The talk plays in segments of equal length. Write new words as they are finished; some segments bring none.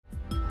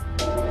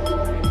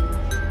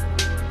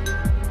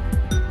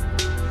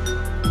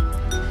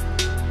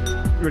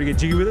ready to get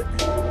jiggy with it?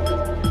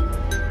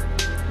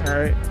 All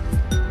right.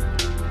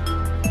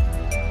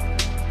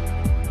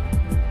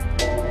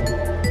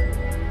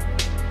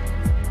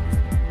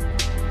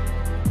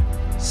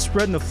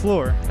 Spreading the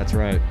floor. That's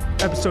right.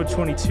 Episode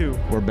 22.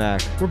 We're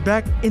back We're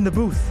back in the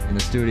booth. in the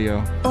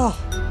studio. Oh,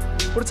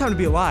 what a time to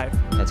be alive.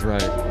 That's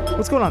right.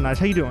 What's going on, Nige?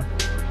 How you doing?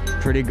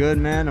 Pretty good,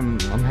 man. I'm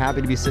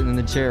happy to be sitting in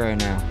the chair right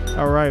now.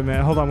 All right,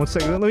 man. Hold on one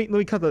second. Let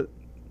me cut the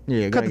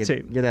Yeah, Cut the get,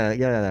 tape. Get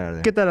that out of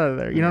there. get that out of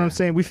there. You know what I'm Yeah.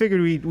 saying? We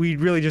figured we'd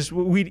really just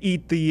we'd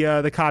eat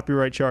the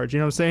copyright charge. You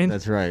know what I'm saying?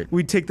 That's right.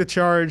 We'd take the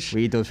charge.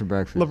 We eat those for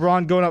breakfast.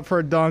 LeBron going up for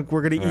a dunk.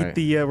 We're gonna Right.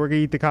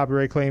 eat the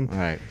copyright claim. All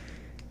right.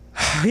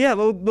 Yeah, a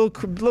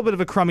little bit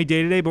of a crummy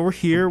day today, but we're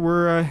here.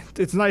 We're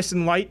it's nice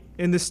and light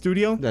in this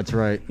studio. That's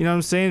right. You know what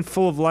I'm saying?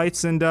 Full of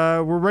lights, and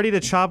we're ready to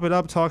chop it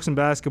up, talk some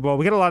basketball.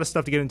 We got a lot of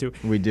stuff to get into.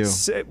 We do.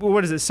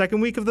 What is it? Second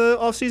week of the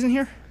off season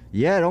here?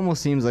 Yeah, it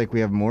almost seems like we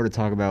have more to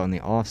talk about in the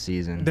off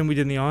season. Than we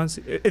did in the on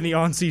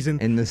season.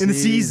 In the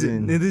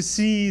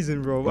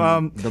season,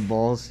 bro. The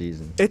ball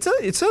season. It's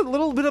a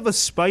little bit of a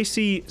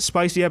spicy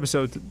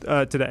episode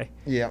today.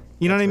 Yeah.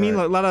 You know what I mean?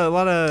 Right. Like, a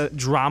lot of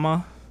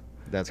drama.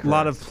 That's A correct.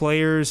 lot of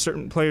players,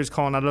 certain players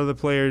calling out other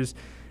players.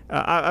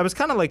 I was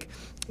kind of like,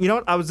 you know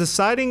what? I was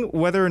deciding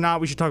whether or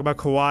not we should talk about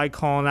Kawhi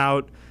calling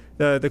out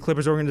the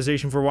Clippers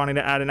organization for wanting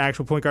to add an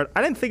actual point guard.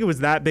 I didn't think it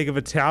was that big of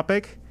a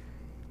topic,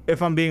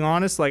 if I'm being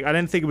honest. Like, I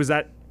didn't think it was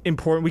that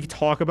important. We could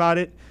talk about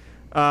it.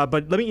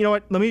 But let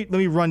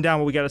me run down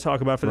what we got to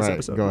talk about for this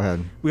episode. Go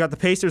ahead. We got the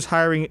Pacers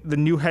hiring the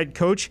new head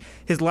coach.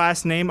 His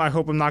last name, I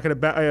hope I'm not going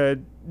to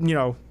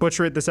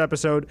butcher it this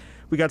episode.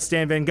 We got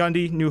Stan Van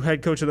Gundy, new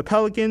head coach of the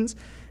Pelicans.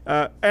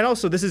 And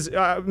also, this is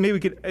maybe we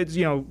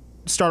could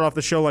start off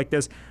the show like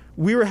this.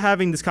 We were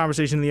having this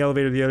conversation in the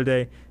elevator the other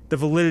day. The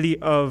validity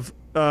of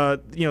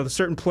the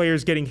certain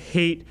players getting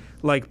hate,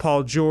 like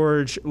Paul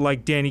George,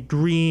 like Danny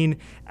Green,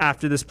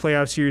 after this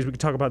playoff series. We could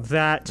talk about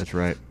that. That's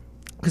right.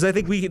 Because I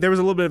think there was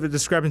a little bit of a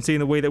discrepancy in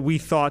the way that we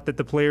thought that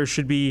the players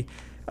should be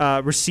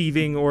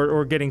receiving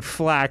or getting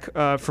flack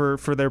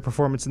for their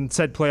performance in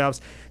said playoffs.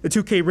 The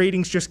 2K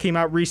ratings just came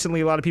out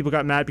recently. A lot of people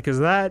got mad because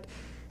of that.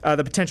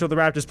 The potential of the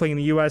Raptors playing in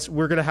the U.S.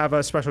 We're going to have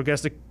a special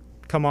guest to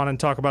come on and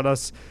talk about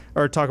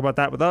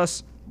that with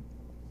us.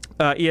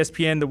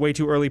 ESPN, the way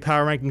too early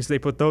power rankings, they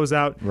put those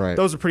out. Right.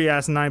 Those are pretty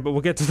asinine, but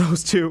we'll get to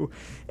those too.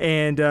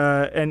 And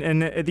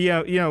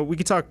we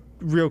could talk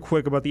real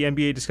quick about the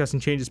NBA discussing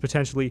changes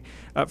potentially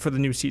for the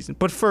new season.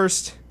 But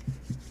first,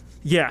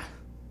 yeah,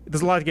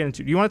 there's a lot to get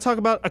into. Do you want to talk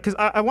about? Because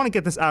I want to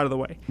get this out of the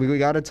way. We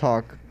got to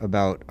talk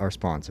about our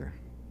sponsor.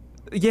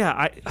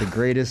 Yeah, The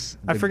greatest.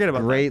 I forget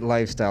about great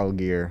lifestyle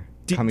gear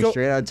coming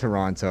straight out of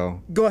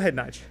Toronto. Go ahead,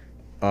 Nige.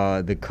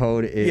 The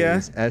code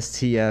is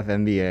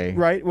STFNBA.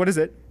 Right. What is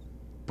it?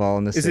 Ball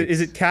in the six.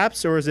 Is it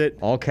caps or is it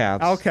all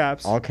caps? All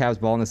caps. All caps.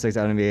 Ball in the six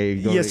out of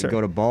NBA. Yes, sir.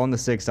 Go to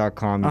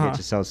ballinthesix.com. You get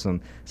yourself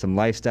some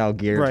lifestyle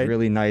gear. Right. It's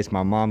really nice.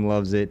 My mom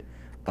loves it.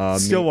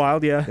 Still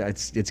wild, yeah.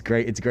 It's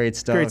great. It's great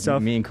stuff. Great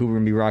stuff. Me and Cooper will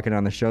be rocking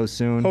on the show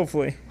soon.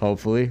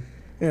 Hopefully.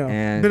 Yeah.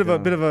 And, bit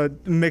of a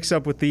mix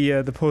up with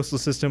the postal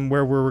system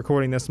where we're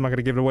recording this. I'm not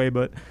gonna give it away,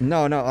 but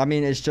No. I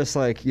mean, it's just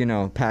like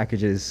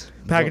packages.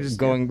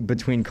 Going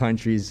between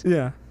countries.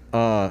 yeah.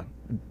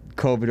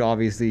 COVID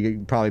obviously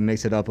probably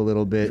makes it up a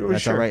little bit.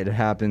 That's Sure. all right. It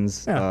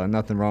happens. Yeah.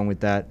 Nothing wrong with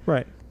that.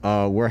 Right.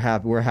 We're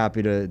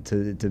happy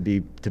to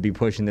be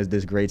pushing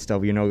this great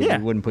stuff. Yeah.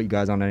 We wouldn't put you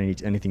guys on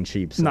anything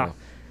cheap. So No,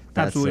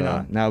 absolutely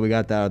not. Now we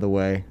got that out of the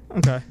way.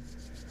 Okay.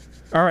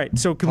 All right.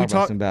 So can we about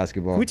talk some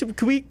basketball?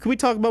 Can we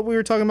talk about what we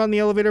were talking about in the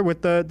elevator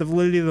with the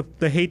validity of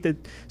the hate that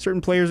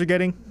certain players are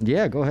getting?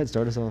 Yeah, go ahead.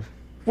 Start us off.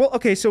 Well,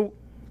 okay. So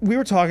we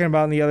were talking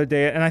about it the other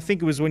day, and I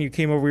think it was when you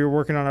came over. We were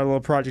working on our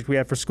little project we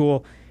had for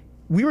school.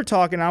 We were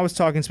talking. I was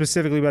talking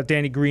specifically about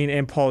Danny Green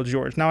and Paul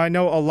George. Now I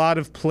know a lot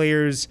of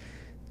players.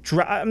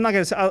 I'm not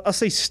gonna say. I'll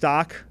say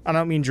stock. I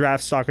don't mean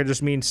draft stock. I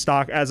just mean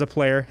stock as a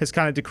player has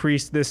kind of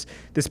decreased this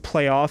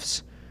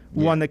playoffs.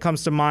 Yeah. One that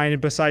comes to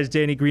mind besides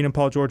Danny Green and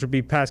Paul George would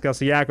be Pascal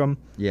Siakam.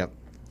 Yep.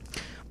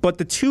 But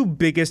the two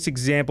biggest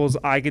examples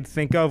I could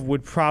think of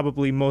would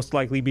probably most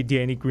likely be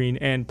Danny Green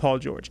and Paul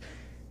George.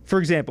 For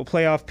example,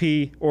 playoff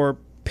P or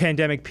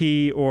pandemic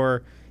P,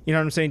 or you know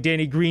what I'm saying.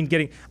 Danny Green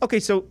getting okay.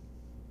 So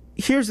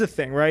here's the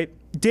thing, right?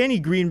 Danny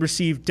Green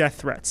received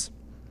death threats.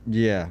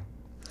 Yeah.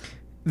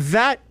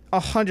 That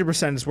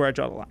 100% is where I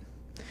draw the line.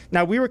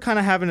 Now, we were kind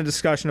of having a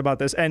discussion about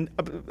this, and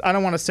I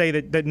don't want to say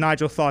that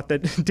Nigel thought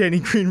that Danny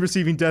Green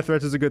receiving death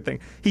threats is a good thing.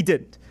 He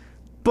didn't.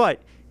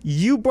 But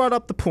you brought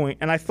up the point,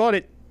 and I thought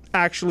it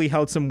actually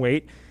held some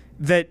weight,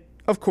 that,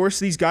 of course,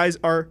 these guys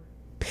are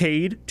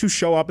paid to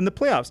show up in the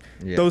playoffs.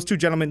 Yeah. Those two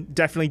gentlemen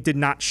definitely did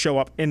not show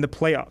up in the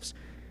playoffs.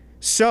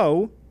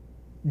 So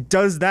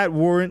does that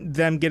warrant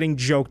them getting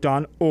joked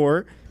on,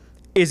 or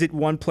is it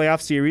one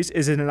playoff series?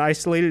 Is it an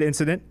isolated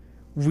incident?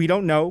 We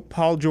don't know.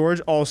 Paul George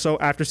also,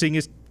 after seeing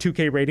his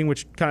 2K rating,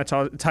 which kind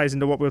of ties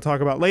into what we'll talk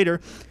about later,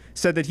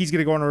 said that he's going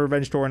to go on a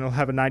revenge tour and he'll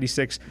have a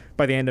 96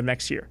 by the end of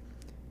next year.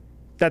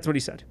 That's what he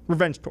said.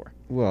 Revenge tour.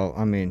 Well,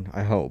 I mean,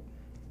 I hope.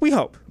 We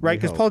hope, right?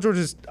 Because Paul George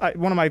is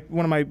one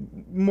of my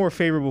more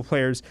favorable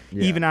players,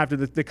 even after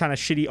the kind of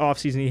shitty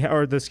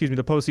offseason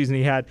the postseason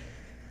he had.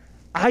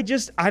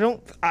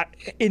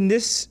 In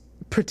this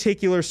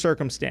particular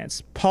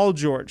circumstance, Paul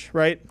George,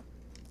 right?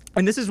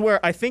 And this is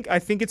where I think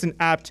it's an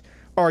apt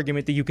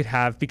argument that you could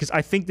have, because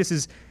I think this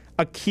is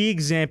a key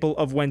example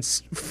of when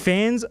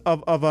fans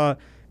of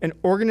an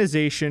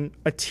organization,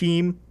 a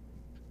team,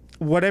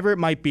 whatever it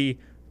might be,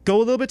 go a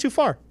little bit too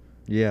far.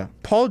 Yeah.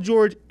 Paul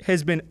George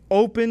has been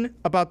open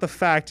about the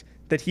fact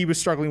that he was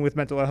struggling with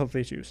mental health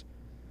issues.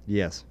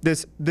 Yes.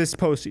 This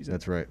postseason.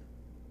 That's right.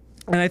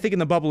 And I think in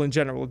the bubble in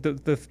general,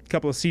 the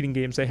couple of seeding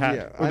games they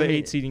had,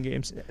 8 seeding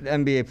games. The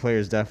NBA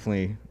players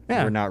definitely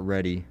were not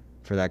ready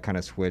for that kind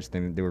of switch.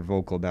 They were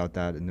vocal about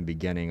that in the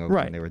beginning of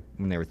when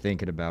they were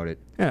thinking about it.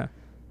 Yeah.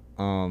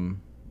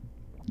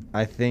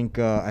 I think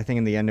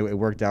in the end it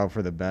worked out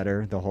for the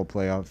better, the whole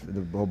playoff,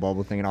 the whole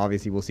bubble thing, and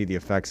obviously we'll see the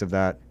effects of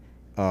that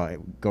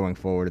going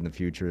forward in the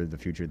future of the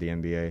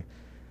NBA.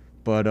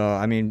 But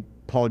I mean,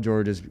 Paul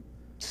George's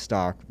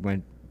stock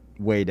went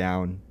way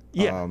down.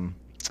 Yeah.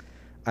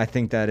 I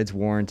think that it's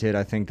warranted.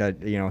 I think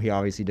that he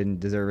obviously didn't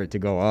deserve it to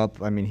go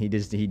up. I mean, he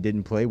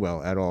didn't play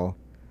well at all.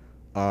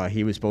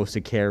 He was supposed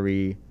to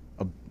carry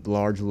a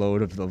large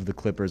load of the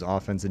Clippers'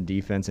 offense and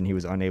defense, and he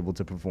was unable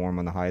to perform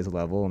on the highest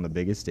level on the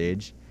biggest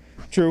stage.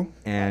 True.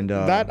 And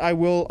that I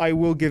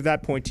will give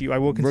that point to you. I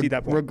will concede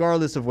that point.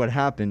 Regardless of what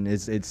happened,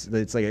 it's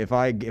like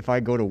if I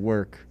go to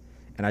work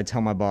and I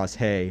tell my boss,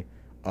 hey,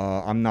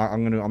 I'm not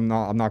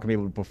gonna be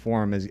able to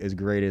perform as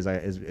good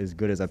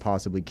as I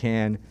possibly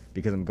can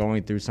because I'm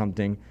going through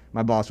something.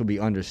 My boss will be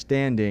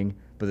understanding,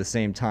 but at the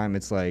same time,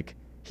 it's like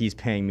he's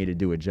paying me to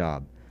do a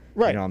job.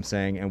 Right. You know what I'm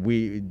saying?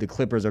 And the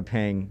Clippers are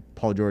paying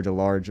Paul George a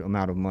large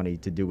amount of money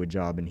to do a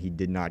job, and he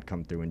did not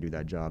come through and do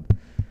that job.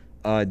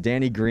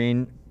 Danny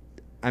Green,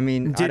 I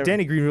mean,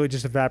 Danny Green really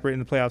just evaporated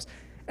in the playoffs,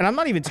 and I'm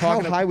not even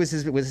talking. How high was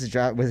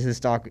his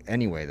stock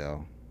anyway,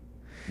 though?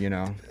 You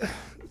know.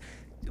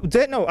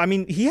 No, I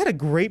mean, he had a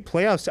great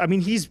playoffs. I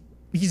mean, he's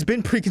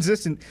been pretty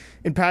consistent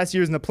in past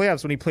years in the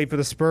playoffs. When he played for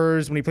the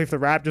Spurs, when he played for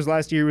the Raptors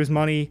last year, he was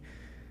money.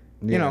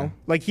 You know,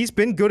 like he's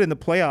been good in the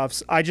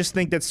playoffs. I just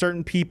think that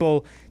certain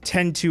people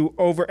tend to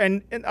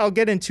and I'll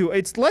get into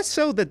it's less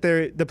so that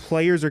the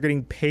players are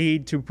getting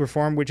paid to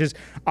perform, which is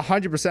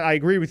 100%. I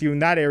agree with you in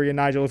that area,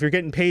 Nigel. If you're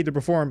getting paid to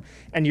perform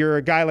and you're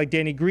a guy like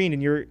Danny Green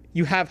and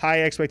you have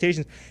high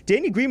expectations,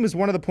 Danny Green was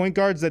one of the point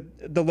guards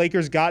that the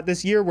Lakers got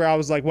this year where I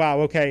was like, wow,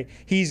 okay,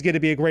 he's going to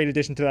be a great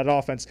addition to that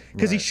offense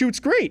because he shoots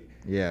great.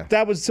 Yeah,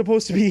 that was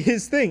supposed to be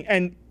his thing,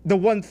 and the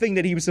one thing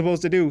that he was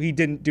supposed to do, he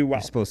didn't do well.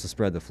 He's supposed to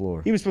spread the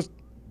floor. He was supposed to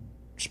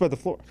spread the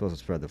floor.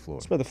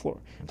 Spread the floor.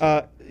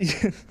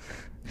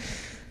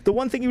 The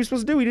one thing he was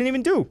supposed to do, he didn't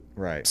even do.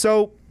 Right.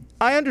 So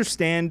I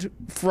understand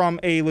from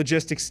a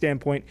logistics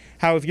standpoint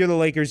how if you're the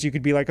Lakers, you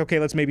could be like, okay,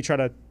 let's maybe try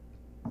to.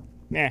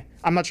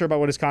 I'm not sure about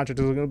what his contract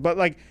is looking like, but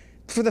like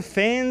for the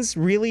fans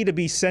really to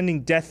be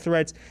sending death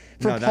threats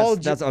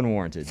that's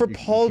unwarranted. For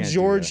Paul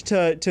George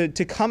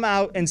to come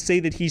out and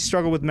say that he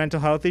struggled with mental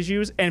health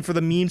issues and for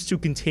the memes to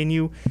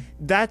continue,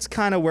 that's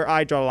kind of where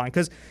I draw the line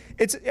because.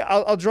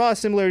 I'll draw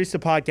similarities to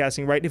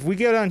podcasting, right? If we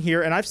get on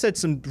here, and I've said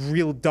some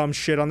real dumb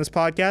shit on this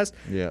podcast.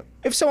 Yeah.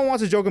 If someone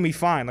wants to joke at me,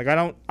 fine. Like I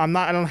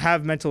don't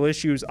have mental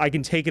issues. I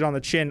can take it on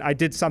the chin. I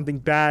did something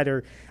bad,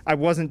 or I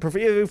wasn't.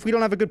 If we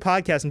don't have a good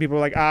podcast, and people are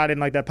like, I didn't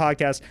like that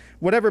podcast,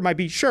 whatever it might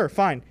be, sure,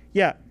 fine,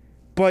 yeah.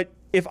 But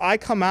if I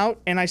come out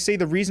and I say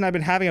the reason I've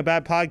been having a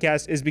bad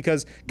podcast is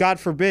because, God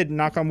forbid,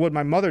 knock on wood,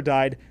 my mother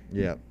died.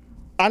 Yeah.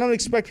 I don't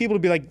expect people to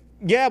be like,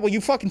 yeah, well, you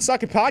fucking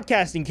suck at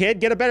podcasting, kid.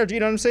 Get a better, you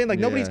know what I'm saying? Like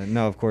nobody's.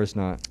 No, of course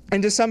not.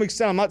 And to some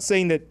extent, I'm not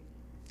saying that,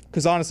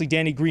 because honestly,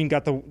 Danny Green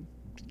got the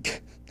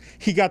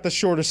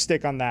shortest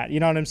stick on that. You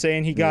know what I'm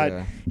saying?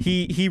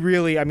 He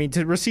really, I mean,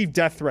 to receive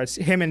death threats,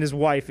 him and his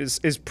wife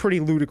is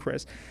pretty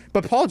ludicrous.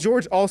 But Paul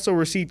George also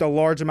received a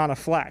large amount of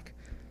flack.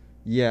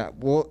 Yeah,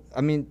 well, I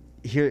mean,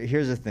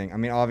 here's the thing. I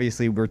mean,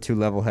 obviously, we're two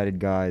level-headed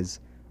guys.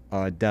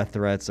 Death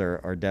threats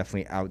are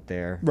definitely out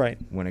there. Right.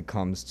 When it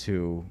comes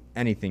to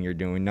anything you're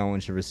doing, no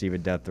one should receive a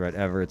death threat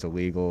ever. It's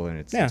illegal and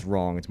it's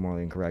wrong. It's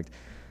morally incorrect.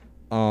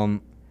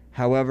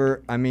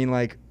 However, I mean,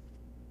 like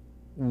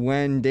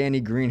when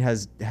Danny Green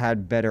has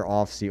had better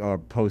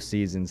post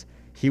seasons,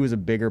 he was a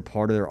bigger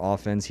part of their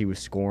offense. He was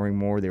scoring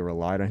more. They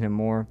relied on him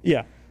more.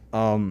 Yeah.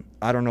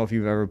 I don't know if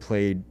you've ever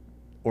played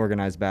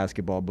organized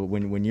basketball, but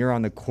when you're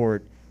on the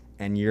court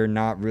and you're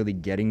not really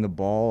getting the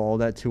ball all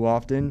that too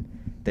often,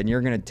 then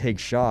you're going to take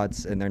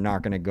shots and they're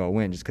not going to go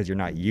in just because you're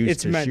not used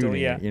to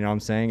shooting it. You know what I'm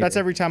saying? That's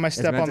every time I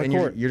step on the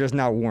court. You're just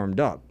not warmed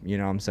up. You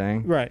know what I'm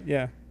saying? Right,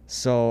 yeah.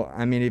 So,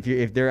 I mean,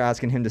 if they're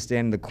asking him to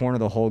stand in the corner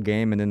the whole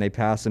game and then they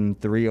pass him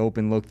 3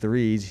 open look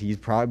threes, he's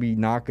probably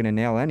not going to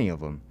nail any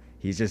of them.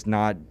 He's just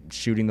not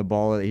shooting the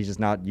ball. He's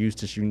just not used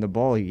to shooting the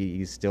ball.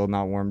 He's still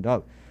not warmed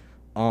up.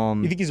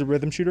 You think he's a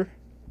rhythm shooter?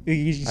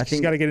 He's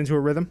got to get into a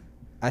rhythm?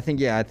 I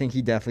think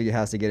he definitely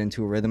has to get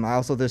into a rhythm. I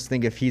also just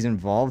think if he's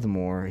involved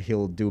more,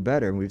 he'll do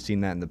better. And we've seen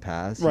that in the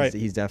past. Right.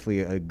 He's definitely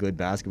a good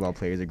basketball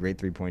player. He's a great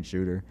 3-point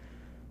shooter.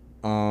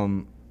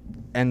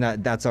 and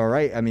that's all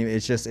right. I mean,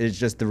 it's just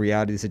the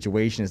reality of the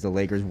situation is the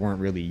Lakers weren't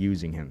really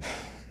using him.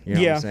 You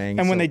know what I'm saying?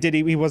 And when they did,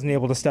 he wasn't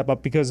able to step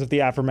up because of the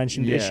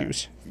aforementioned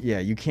issues. Yeah,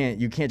 you can't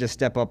just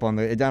step up on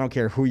the. I don't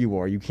care who you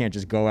are. You can't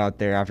just go out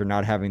there after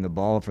not having the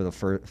ball for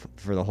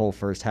the whole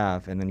first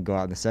half and then go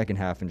out in the second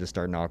half and just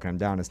start knocking them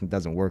down. It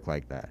doesn't work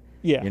like that.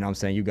 Yeah. You know what I'm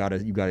saying? You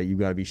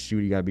gotta be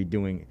shooting. You gotta be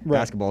doing. Right.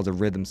 Basketball is a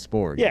rhythm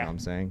sport. Yeah. You know what I'm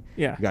saying?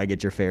 Yeah. You gotta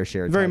get your fair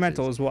share of Very touches.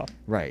 mental as well.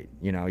 Right.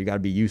 You know, you gotta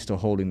be used to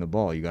holding the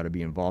ball. You gotta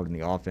be involved in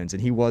the offense,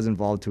 and he was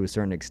involved to a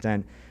certain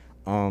extent.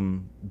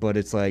 But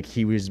it's like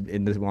he was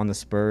on the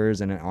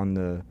Spurs and on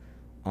the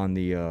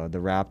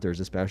Raptors,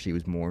 especially, he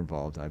was more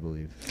involved, I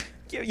believe.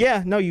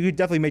 Yeah, no, you could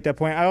definitely make that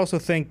point. I also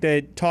think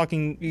that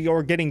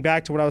getting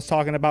back to what I was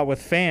talking about with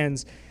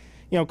fans,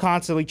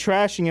 constantly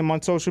trashing him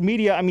on social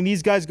media. I mean,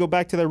 these guys go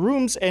back to their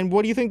rooms, and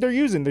what do you think they're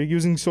using? They're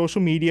using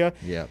social media.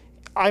 Yeah.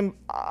 I'm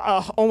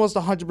almost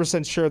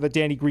 100% sure that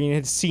Danny Green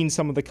had seen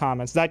some of the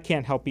comments. That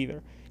can't help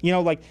either.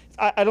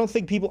 I don't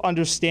think people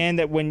understand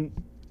that when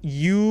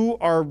you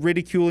are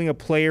ridiculing a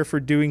player for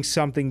doing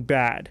something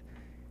bad,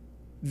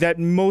 that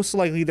most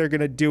likely they're going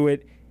to do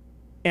it.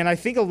 And I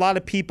think a lot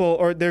of people,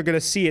 or they're going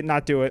to see it,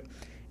 not do it.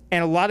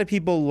 And a lot of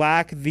people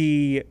lack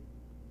the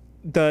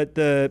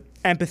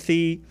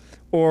empathy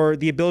or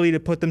the ability to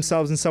put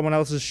themselves in someone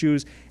else's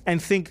shoes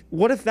and think,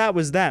 what if that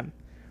was them?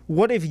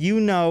 What if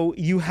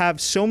you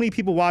have so many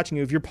people watching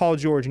you, if you're Paul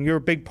George and you're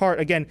a big part,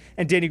 again,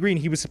 and Danny Green,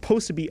 he was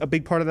supposed to be a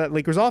big part of that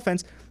Lakers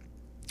offense.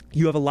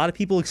 You have a lot of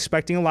people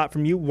expecting a lot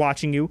from you,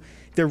 watching you.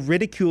 They're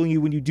ridiculing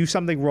you when you do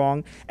something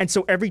wrong. And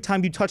so every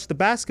time you touch the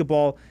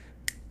basketball,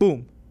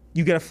 boom,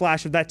 you get a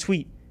flash of that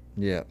tweet.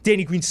 Yeah.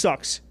 Danny Green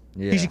sucks.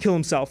 Yeah. He should kill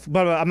himself.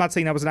 But I'm not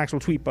saying that was an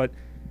actual tweet, but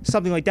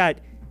something like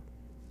that.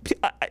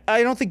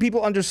 I don't think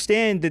people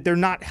understand that they're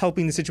not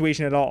helping the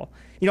situation at all.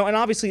 And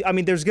obviously, I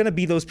mean, there's going to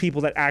be those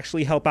people that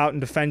actually help out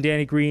and defend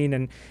Danny Green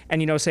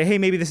and say, hey,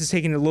 maybe this is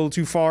taking it a little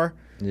too far.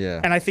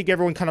 Yeah. And I think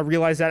everyone kind of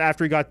realized that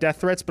after he got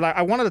death threats. But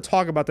I wanted to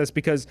talk about this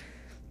because,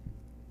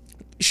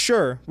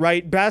 sure,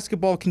 right,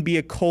 basketball can be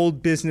a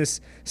cold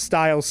business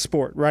style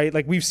sport, right?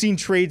 Like we've seen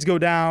trades go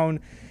down.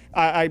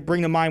 I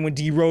bring to mind when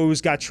D Rose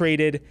got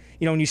traded,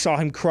 when you saw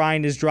him cry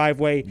in his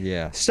driveway.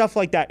 Yeah. Stuff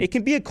like that. It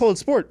can be a cold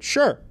sport,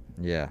 sure.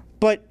 Yeah.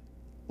 But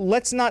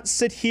let's not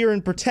sit here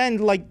and pretend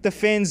like the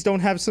fans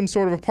don't have some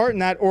sort of a part in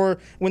that, or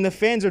when the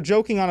fans are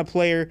joking on a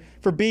player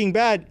for being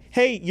bad,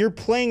 hey, you're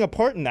playing a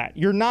part in that.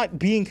 You're not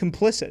being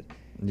complicit.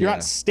 You're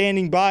not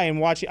standing by and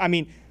watching. I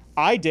mean,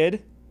 I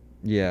did.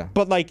 Yeah.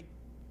 But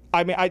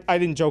I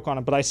didn't joke on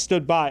it, but I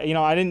stood by.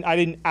 I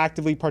didn't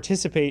actively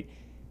participate.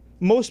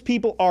 Most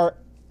people are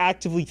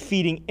actively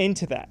feeding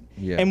into that.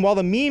 Yeah. And while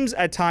the memes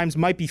at times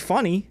might be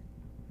funny,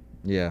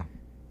 yeah,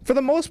 for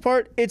the most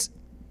part, it's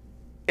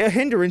a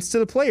hindrance to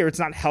the player. It's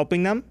not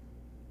helping them.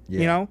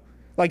 Yeah.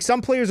 Like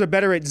some players are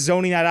better at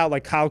zoning that out,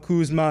 like Kyle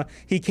Kuzma.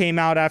 He came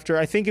out after,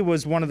 I think it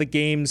was one of the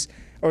games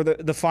or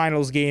the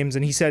finals games,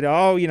 and he said,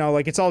 oh,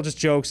 it's all just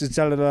jokes. It's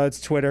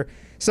it's Twitter.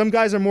 Some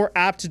guys are more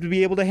apt to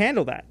be able to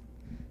handle that.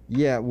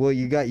 Yeah, well,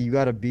 you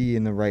got to be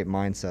in the right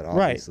mindset,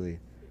 obviously. Right.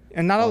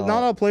 And not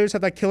all players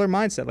have that killer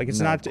mindset. Like it's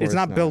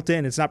not built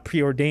in. It's not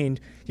preordained.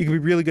 You can be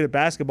really good at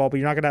basketball, but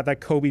you're not gonna have that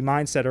Kobe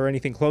mindset or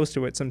anything close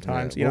to it.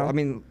 Sometimes, Well, I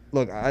mean,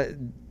 look at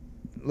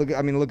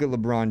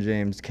LeBron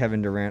James,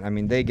 Kevin Durant. I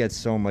mean, they get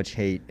so much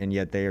hate, and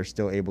yet they are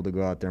still able to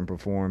go out there and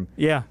perform.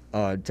 Yeah.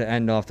 To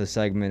end off the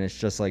segment, it's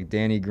just like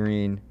Danny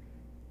Green.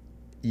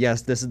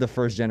 Yes, this is the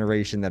first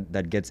generation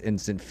that gets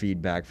instant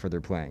feedback for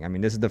their playing. I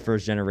mean, this is the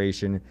first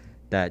generation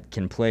that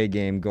can play a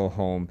game, go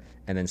home,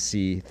 and then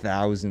see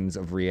thousands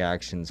of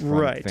reactions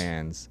from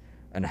fans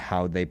and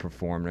how they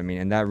performed. I mean,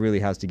 and that really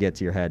has to get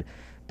to your head.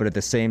 But at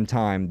the same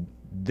time,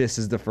 this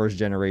is the first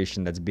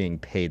generation that's being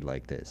paid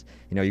like this.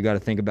 You got to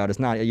think about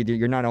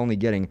you're not only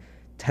getting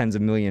tens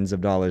of millions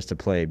of dollars to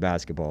play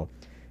basketball,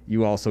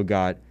 you also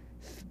got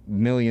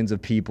millions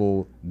of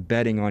people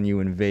betting on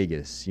you in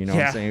Vegas. What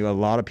I'm saying? A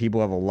lot of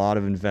people have a lot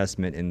of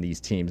investment in these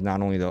teams,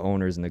 not only the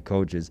owners and the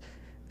coaches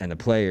and the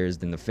players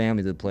and the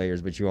families of the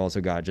players, but you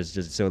also got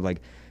just so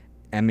like,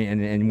 I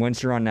mean, and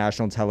once you're on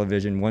national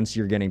television, once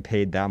you're getting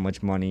paid that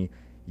much money,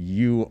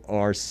 you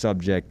are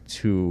subject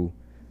to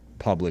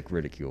public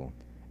ridicule.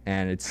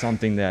 And it's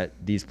something that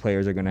these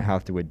players are going to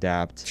have to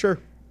adapt. Sure.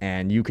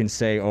 And you can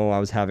say, oh, I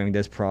was having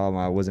this problem,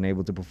 I wasn't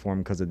able to perform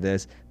because of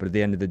this. But at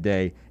the end of the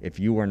day, if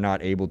you are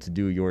not able to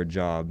do your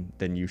job,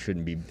 then you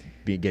shouldn't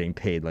be getting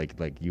paid like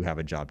you have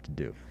a job to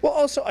do. Well,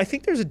 also, I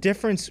think there's a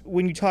difference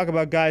when you talk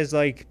about guys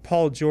like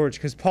Paul George,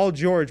 because Paul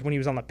George, when he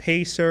was on the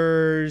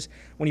Pacers,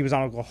 when he was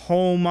on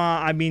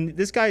Oklahoma, I mean,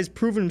 this guy has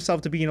proven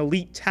himself to be an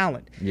elite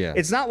talent. Yeah.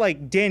 It's not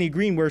like Danny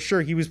Green, where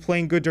sure, he was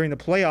playing good during the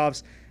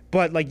playoffs,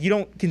 but you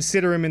don't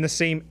consider him in the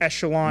same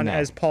echelon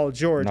as Paul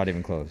George. Not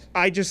even close.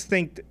 I just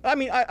think,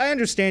 I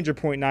understand your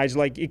point,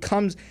 Nigel. You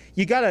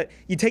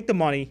take the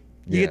money,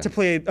 you get to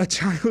play a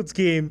child's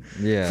game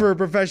for a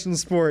professional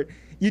sport.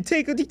 You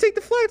take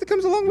the flag that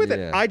comes along with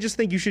it. I just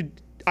think you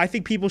should I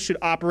think people should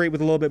operate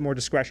with a little bit more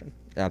discretion.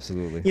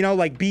 Absolutely. You know,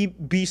 like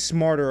be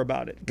smarter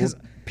about it, because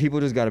people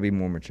just got to be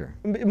more mature.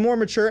 more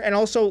mature. And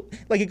also,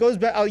 like, it goes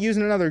back. I'll use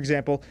another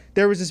example.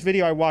 There was this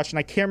video I watched, and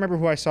I can't remember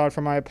who I saw it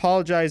from. I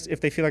apologize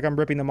if they feel like I'm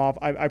ripping them off.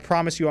 I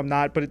promise you I'm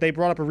not. But they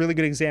brought up a really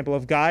good example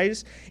of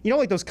guys, you know,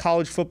 like those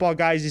college football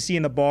guys you see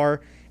in the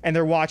bar, and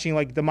they're watching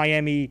like the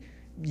Miami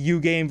U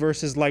game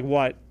versus like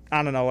what,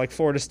 I don't know, like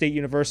Florida State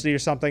University or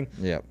something.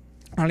 Yep.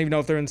 I don't even know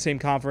if they're in the same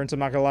conference. I'm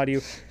not gonna lie to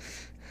you.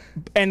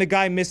 And the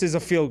guy misses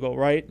a field goal,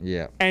 right?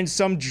 Yeah. And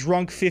some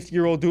drunk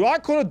 50-year-old dude, I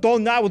could have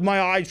done that with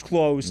my eyes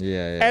closed.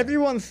 Yeah.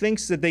 Everyone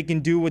thinks that they can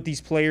do what these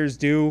players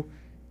do,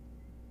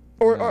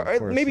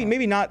 or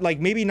maybe not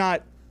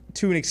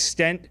to an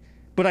extent,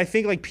 but I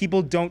think like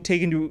people don't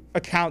take into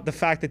account the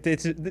fact that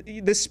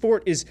this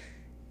sport is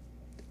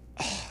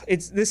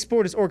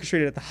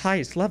orchestrated at the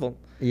highest level.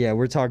 Yeah,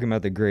 we're talking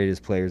about the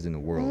greatest players in the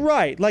world.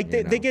 Right. Like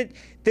they've been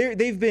the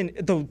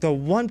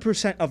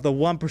 1% of the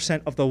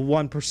 1% of the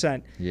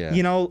 1%. Yeah.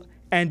 You know,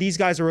 and these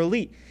guys are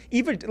elite.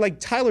 Even like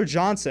Tyler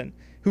Johnson,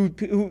 who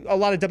a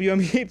lot of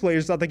WNBA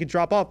players thought they could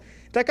drop off.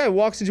 That guy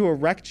walks into a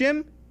rec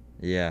gym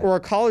or a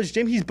college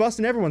gym, he's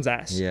busting everyone's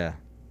ass. Yeah.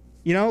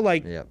 You know,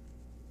 like Yep.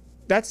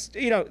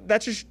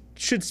 that just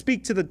should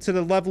speak to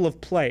the level of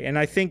play. And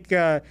I think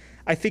a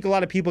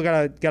lot of people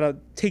gotta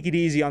take it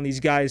easy on these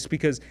guys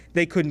because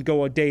they couldn't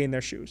go a day in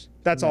their shoes.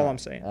 That's all I'm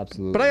saying.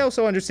 Absolutely. But I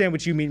also understand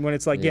what you mean when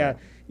it's like,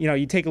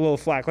 you take a little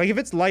flack. Like if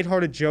it's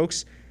lighthearted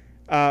jokes,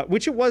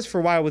 which it was for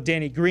a while with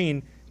Danny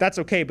Green, that's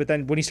okay. But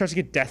then when he starts to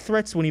get death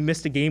threats when he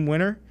missed a game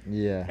winner,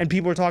 and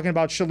people are talking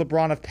about should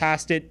LeBron have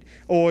passed it?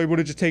 Oh, he would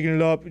have just taken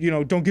it up. You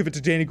know, don't give it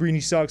to Danny Green.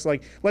 He sucks.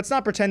 Like, let's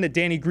not pretend that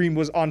Danny Green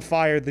was on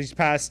fire these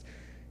past,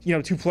 in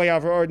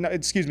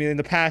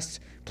the past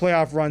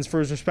playoff runs for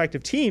his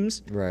respective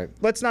teams. Right.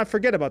 Let's not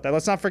forget about that.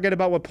 Let's not forget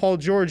about what Paul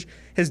George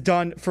has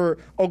done for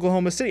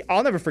Oklahoma City.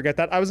 I'll never forget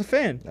that. I was a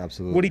fan.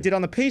 Absolutely. What he did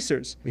on the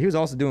Pacers. He was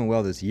also doing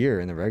well this year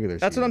in the regular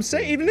season. That's what I'm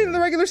saying, even in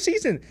the regular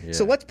season. Yeah.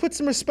 So let's put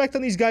some respect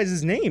on these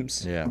guys'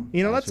 names. Yeah.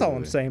 That's all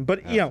I'm saying.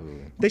 But,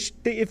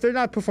 if they're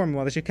not performing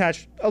well, they should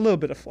catch a little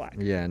bit of flack.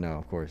 Yeah, no,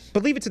 of course.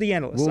 But leave it to the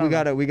analysts. Well,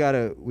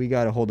 we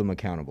gotta hold them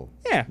accountable.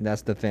 Yeah.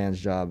 That's the fans'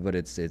 job, but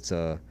it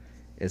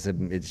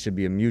should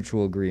be a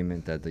mutual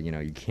agreement that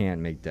you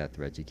can't make death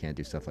threats, you can't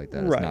do stuff like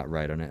that. It's not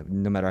right on it,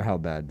 no matter how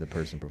bad the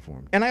person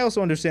performed. And I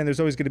also understand there's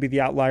always going to be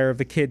the outlier of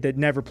the kid that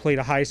never played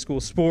a high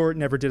school sport,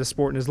 never did a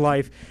sport in his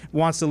life,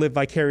 wants to live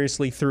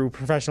vicariously through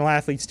professional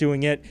athletes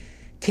doing it,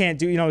 can't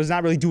do, is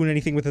not really doing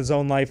anything with his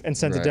own life and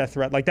sends a death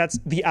threat. Like, that's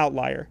the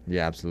outlier.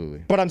 Yeah,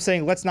 absolutely. But I'm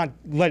saying let's not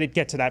let it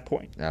get to that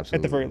point. Absolutely.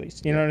 At the very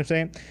least. You know what I'm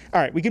saying?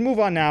 All right, we can move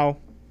on now.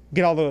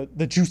 Get all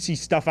the juicy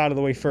stuff out of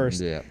the way first.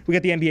 Yeah. We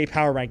got the NBA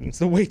power rankings.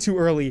 The way too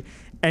early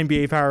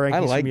NBA power rankings.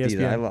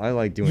 I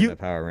like doing the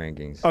power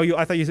rankings. Oh,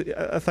 I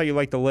thought you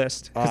liked the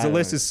list because the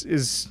list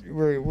is.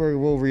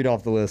 We'll read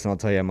off the list and I'll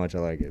tell you how much I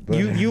like it. But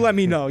you let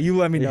me know. You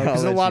let me know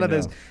because a lot of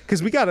this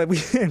because we got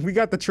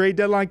the trade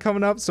deadline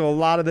coming up, so a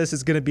lot of this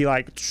is going to be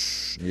like.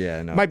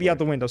 Might be out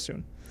the window soon.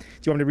 Do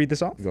you want me to read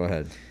this off? Go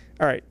ahead.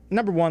 All right.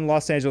 Number 1,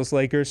 Los Angeles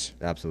Lakers.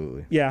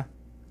 Absolutely. Yeah.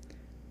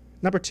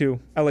 Number 2,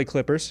 LA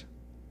Clippers.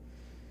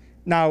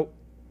 Now,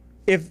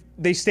 if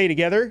they stay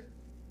together,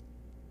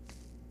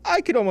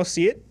 I could almost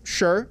see it.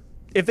 Sure.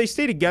 If they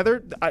stay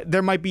together,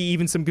 there might be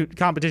even some good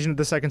competition at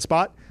the second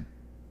spot.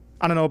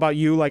 I don't know about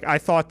you. Like, I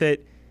thought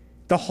that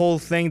the whole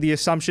thing, the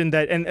assumption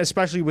that, and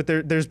especially with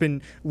there's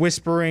been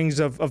whisperings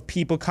of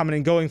people coming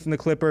and going from the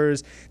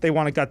Clippers. They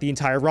want to gut the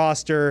entire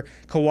roster.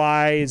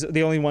 Kawhi is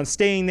the only one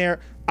staying there.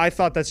 I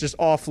thought that's just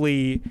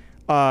awfully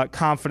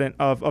confident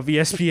of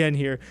ESPN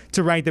here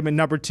to rank them at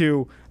number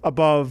 2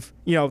 above,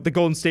 the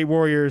Golden State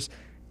Warriors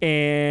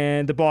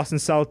and the Boston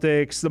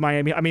Celtics, the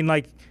Miami. I mean,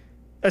 like,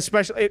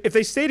 especially if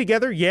they stay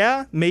together,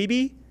 yeah,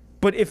 maybe.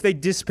 But if they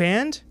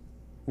disband,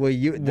 the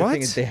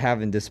thing is they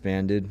haven't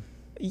disbanded.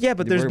 Yeah,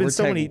 but there's been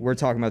so many. We're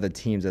talking about the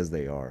teams as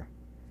they are.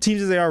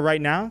 Teams as they are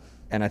right now.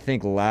 And I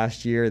think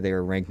last year they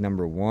were ranked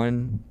number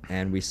 1,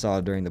 and we saw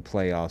during the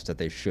playoffs that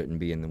they shouldn't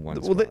be in the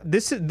 1 spot. Well,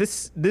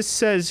 this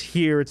says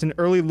here it's an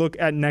early look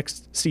at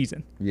next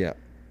season. Yeah.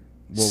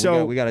 Well,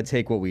 so we got to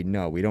take what we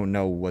know. We don't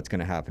know what's going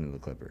to happen to the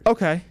Clippers.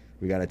 Okay.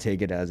 We got to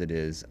take it as it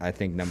is. I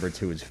think number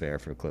 2 is fair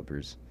for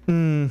Clippers.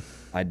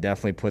 I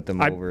definitely put them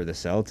over the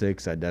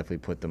Celtics. I definitely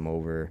put them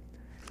over.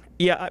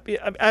 Yeah,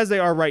 as they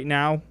are right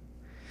now.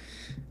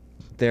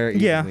 They're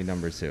easily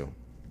number 2.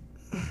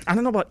 I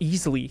don't know about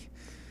easily.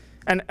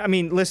 And, I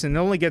mean, listen, it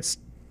only gets...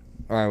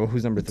 All right, well,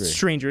 who's number 3?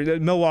 Stranger,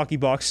 the Milwaukee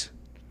Bucks.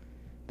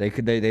 They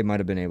might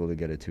have been able to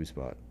get a 2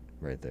 spot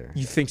right there.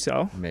 You think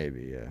so?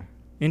 Maybe, yeah.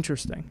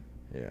 Interesting.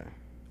 Yeah.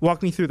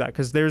 Walk me through that,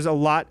 because there's a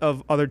lot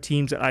of other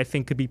teams that I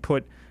think could be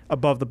put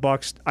above the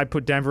Bucks. I'd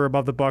put Denver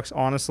above the Bucks,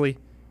 honestly.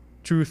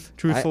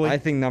 Truthfully. I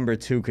think number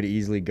 2 could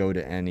easily go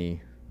to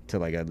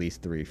like at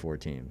least 3-4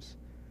 teams.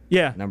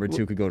 Yeah. Number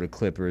 2 could go to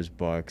Clippers,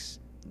 Bucks,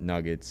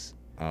 Nuggets.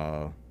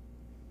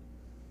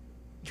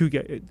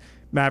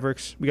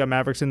 Mavericks. We got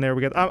Mavericks in there.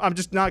 We got. I'm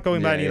just not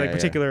going by any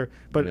particular,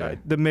 but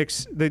the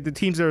mix, the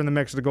teams that are in the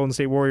mix are the Golden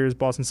State Warriors,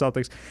 Boston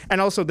Celtics, and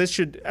also this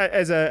should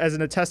as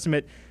a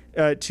testament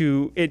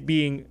to it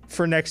being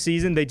for next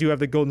season. They do have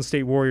the Golden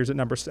State Warriors at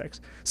number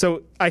 6.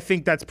 So I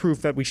think that's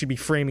proof that we should be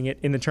framing it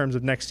in the terms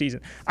of next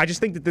season. I just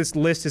think that this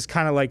list is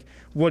kind of like,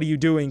 what are you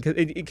doing?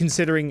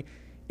 Considering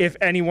if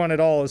anyone at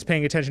all is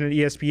paying attention to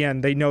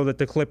ESPN, they know that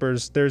the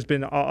Clippers. There's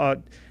been a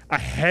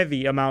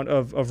heavy amount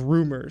of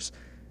rumors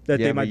that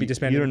they might be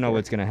disbanded. You don't know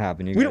what's going to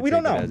happen. We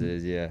don't know. As it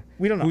is, yeah.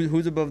 We don't know.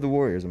 Who's above the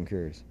Warriors? I'm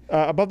curious.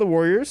 Above the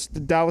Warriors,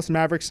 the Dallas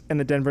Mavericks and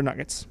the Denver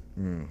Nuggets.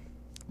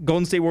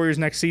 Golden State Warriors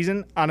next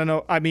season. I don't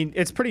know. I mean,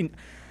 it's pretty.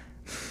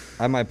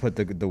 I might put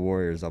the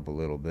Warriors up a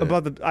little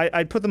bit.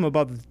 I'd put them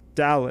above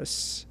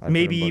Dallas.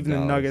 Maybe even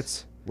the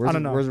Nuggets. I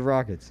don't know. Where's the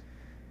Rockets?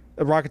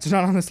 The Rockets are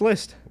not on this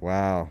list.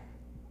 Wow.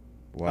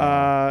 You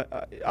know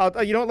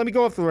what? Let me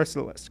go off the rest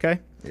of the list. Okay.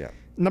 Yeah.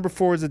 Number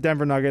 4 is the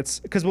Denver Nuggets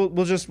because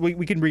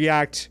we can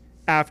react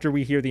after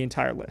we hear the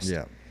entire list.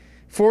 Yeah.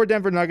 4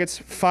 Denver Nuggets,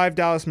 5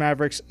 Dallas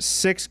Mavericks,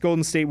 6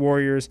 Golden State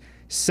Warriors,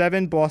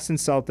 7 Boston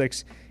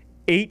Celtics,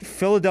 8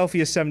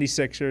 Philadelphia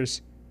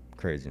 76ers.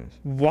 Craziness.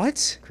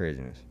 What?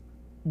 Craziness.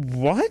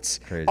 What?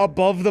 Craziness.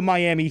 Above the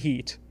Miami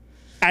Heat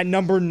at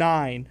number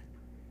 9.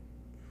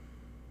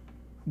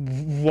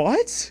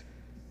 What?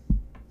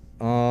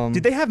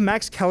 Did they have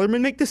Max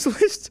Kellerman make this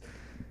list?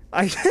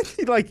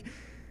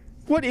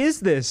 What is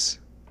this?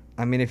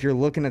 I mean, if you're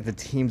looking at the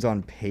teams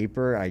on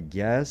paper, I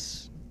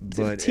guess.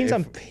 But teams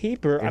on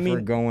paper, if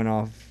we're going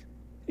off,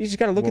 you just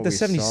got to look at the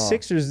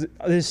 76ers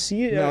this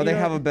season. No,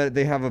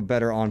 they have a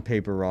better on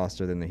paper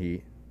roster than the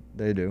Heat.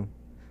 They do.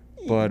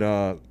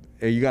 But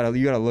you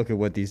gotta look at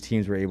what these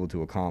teams were able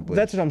to accomplish.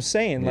 That's what I'm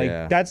saying.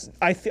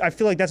 I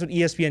feel like that's what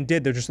ESPN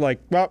did. They're just like,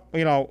 well,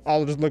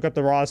 I'll just look up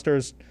the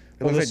rosters.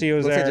 Looks like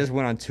they just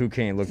went on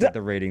 2K and looked at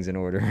the ratings in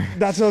order.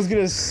 That's what I was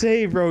gonna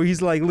say, bro.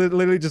 He's like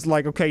literally just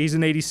like, okay, he's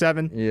an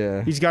 87.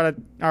 Yeah. He's got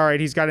an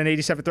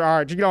 87. All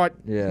right, you know what?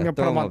 Yeah. I'm gonna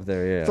put him up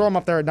there. Yeah. Throw him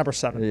up there at number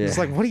 7. Yeah. It's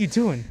like, what are you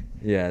doing?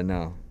 Yeah.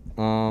 No.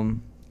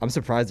 I'm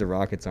surprised the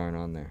Rockets aren't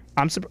on there.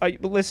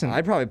 Listen.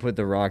 I'd probably put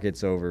the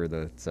Rockets over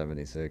the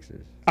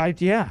 76ers.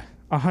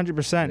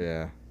 100%.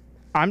 Yeah.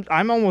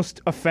 I'm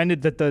almost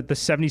offended that the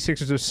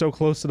 76ers are so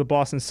close to the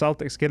Boston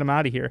Celtics. Get them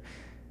out of here.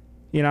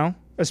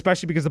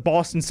 Especially because the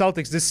Boston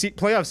Celtics, this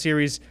playoff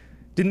series,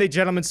 didn't they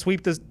gentlemen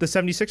sweep the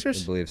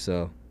 76ers? I believe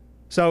so.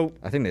 So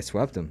I think they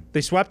swept them. They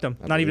swept them.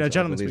 Not even a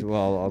gentleman sweep.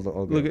 Well,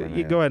 I'll go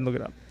ahead and look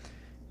it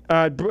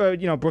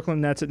up.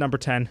 Brooklyn Nets at number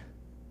 10.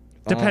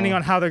 Depending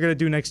on how they're going to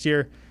do next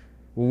year.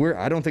 Well,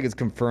 I don't think it's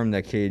confirmed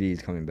that KD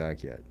is coming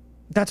back yet.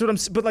 That's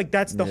what but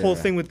that's the whole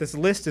thing with this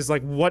list is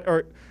like, what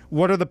are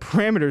the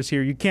parameters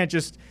here? You can't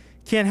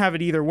have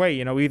it either way.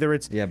 Either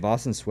it's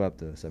Boston swept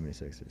the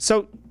 76ers.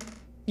 So.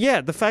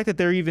 Yeah, the fact that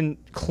they're even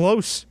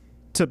close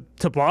to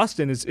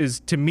Boston is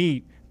to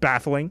me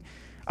baffling.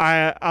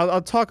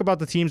 I'll talk about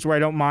the teams where I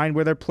don't mind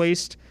where they're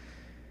placed,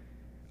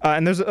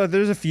 and there's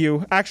a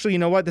few. Actually, you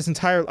know what? This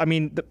entire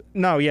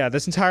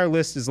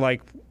list is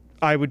like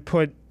I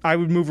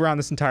would move around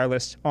this entire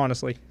list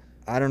honestly.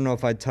 I don't know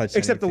if I'd touch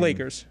except anything. The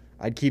Lakers.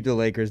 I'd keep the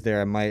Lakers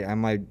there. I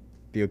might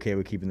be okay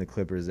with keeping the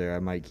Clippers there. I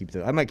might keep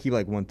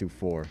like 1 through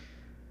 4.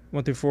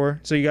 1 through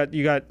 4. So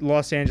you got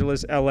Los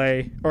Angeles,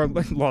 LA, or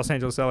Los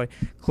Angeles, LA,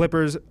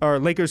 Clippers, or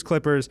Lakers,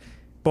 Clippers,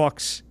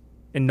 Bucks,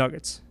 and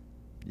Nuggets.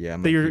 Yeah,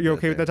 you're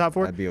okay with that top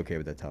 4? I'd be okay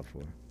with that top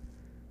 4.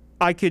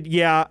 I could,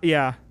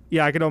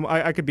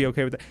 I could be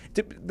okay with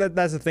that.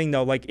 That's the thing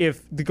though. Like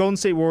if the Golden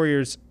State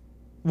Warriors,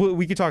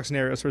 we could talk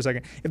scenarios for a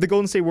second. If the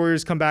Golden State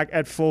Warriors come back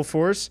at full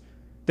force,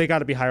 they got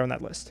to be higher on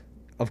that list.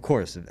 Of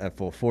course, at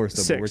full force.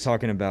 Though, 6. But we're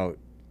talking about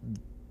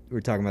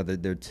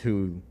they're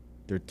two.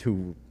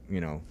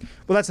 Well,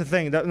 that's the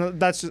thing.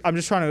 I'm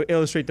just trying to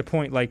illustrate the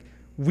point. Like,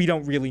 we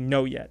don't really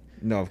know yet.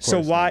 No, of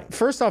course. So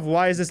first off,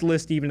 why is this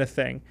list even a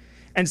thing?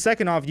 And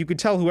second off, you could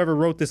tell whoever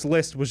wrote this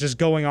list was just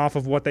going off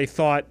of what they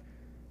thought,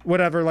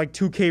 whatever, like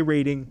 2K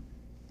rating,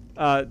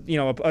 a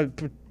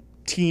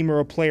team or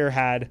a player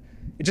had.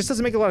 It just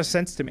doesn't make a lot of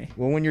sense to me.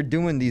 Well, when you're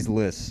doing these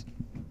lists,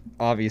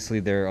 obviously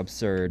they're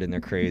absurd and they're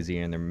crazy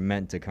and they're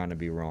meant to kind of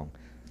be wrong.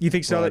 You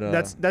think so?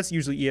 That's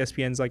usually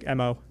ESPN's like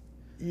MO.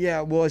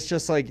 Yeah, well, it's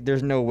just like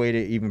there's no way to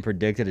even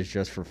predict it. It's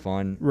just for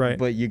fun. Right.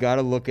 But you got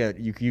to look at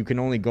you can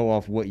only go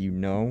off what you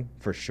know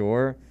for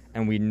sure.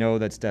 And we know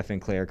that Steph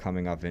and Clay are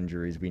coming off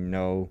injuries. We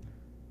know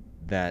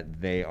that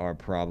they are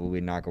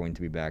probably not going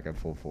to be back at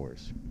full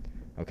force.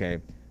 Okay.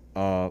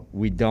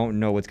 We don't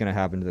know what's going to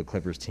happen to the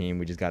Clippers team.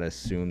 We just got to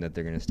assume that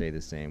they're going to stay the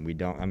same.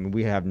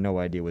 We have no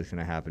idea what's going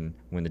to happen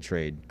when the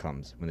trades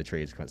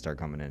start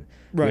coming in,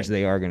 right. Which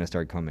they are going to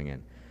start coming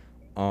in.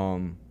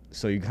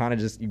 So you kind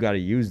of you got to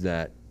use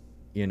that.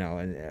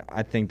 And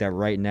I think that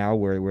right now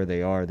where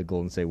they are, the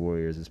Golden State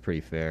Warriors, is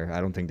pretty fair.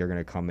 I don't think they're going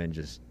to come in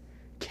just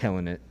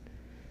killing it.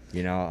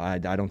 I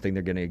don't think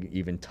they're going to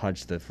even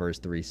touch the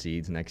first 3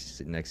 seeds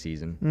next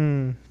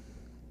season.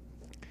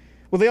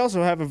 Well, they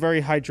also have a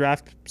very high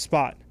draft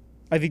spot.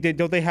 I think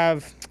they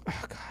have.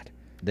 Oh God,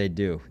 They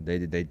do.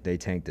 They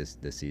tanked this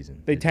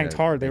season. They tanked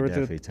hard. They were at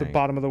definitely the tanked.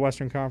 bottom of the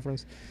Western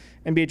Conference.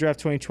 NBA Draft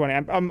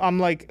 2020. I'm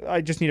like,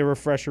 I just need a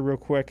refresher real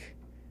quick.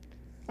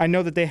 I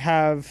know that they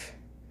have.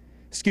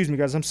 Excuse me,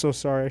 guys. I'm so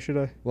sorry. I should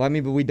have. Well, I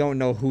mean, but we don't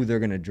know who they're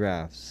gonna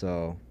draft,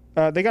 so.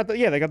 They got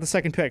the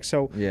second pick.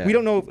 So Yeah. we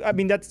don't know. I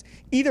mean, that's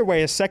either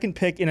way. A second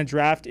pick in a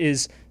draft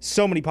is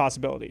so many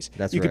possibilities.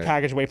 That's you could right.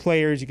 package away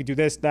players. You could do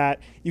this, that.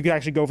 You could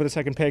actually go for the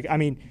second pick. I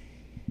mean,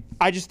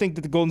 I just think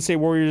that the Golden State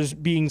Warriors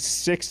being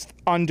sixth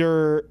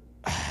under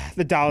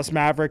the Dallas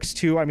Mavericks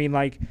too. I mean,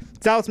 like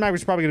Dallas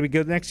Mavericks are probably going to be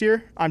good next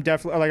year. I'm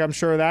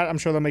sure of that. I'm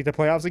sure they'll make the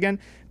playoffs again.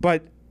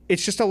 But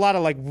it's just a lot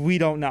of like we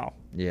don't know.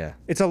 Yeah.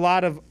 It's a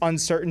lot of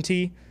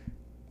uncertainty.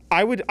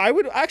 I would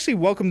actually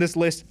welcome this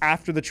list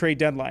after the trade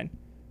deadline.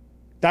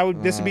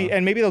 This would be,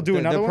 and maybe they'll do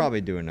another They'll one.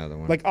 probably do another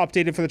one. Like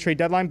updated for the trade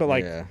deadline, but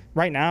like Yeah.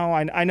 right now,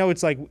 I know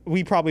it's like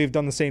we probably have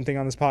done the same thing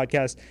on this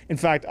podcast. In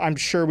fact, I'm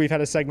sure we've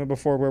had a segment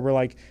before where we're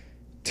like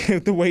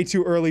the way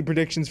too early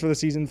predictions for the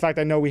season. In fact,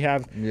 I know we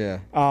have. Yeah.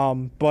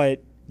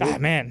 But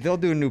man, They'll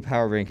do a new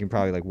power ranking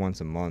probably like once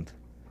a month.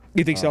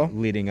 you think so?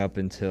 Leading up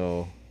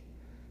until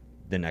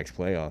the next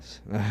playoffs.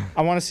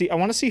 I want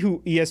to see who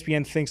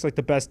ESPN thinks like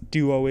the best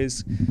duo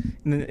is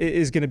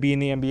going to be in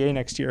the NBA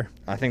next year.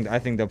 I think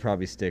they'll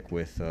probably stick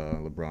with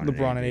LeBron.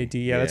 LeBron and AD.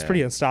 Yeah, that's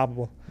pretty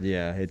unstoppable.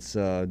 Yeah, it's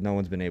no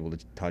one's been able to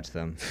touch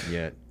them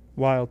yet.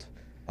 Wild.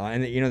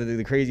 And you know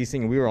the craziest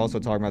thing, we were also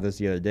talking about this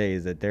the other day,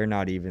 is that they're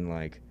not even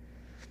like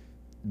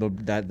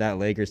that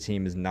Lakers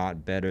team is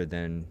not better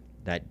than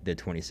the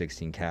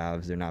 2016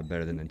 Cavs. They're not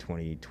better than the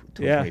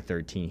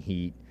 2013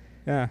 Heat.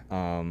 Yeah.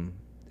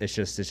 It's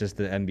just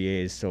the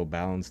NBA is so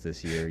balanced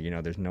this year. You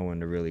know, there's no one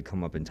to really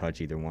come up and touch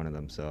either one of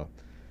them. So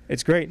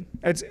It's great.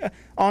 It's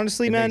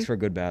honestly, it man. makes for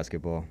good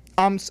basketball.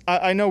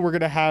 I know we're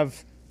gonna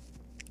have.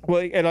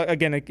 Well,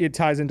 again, it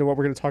ties into what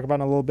we're gonna talk about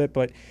in a little bit,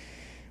 but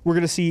we're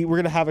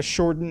gonna have a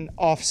shortened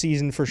off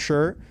season for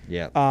sure.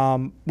 Yeah.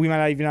 We might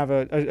not even have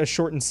a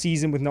shortened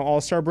season with no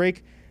All-Star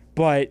break,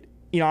 but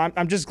you know,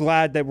 I'm just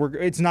glad that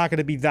it's not going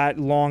to be that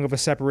long of a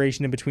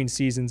separation in between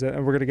seasons, and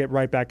we're going to get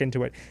right back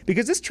into it.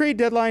 Because this trade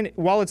deadline,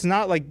 while it's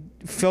not like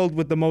filled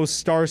with the most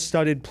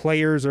star-studded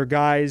players or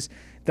guys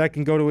that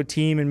can go to a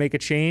team and make a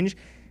change,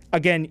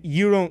 again,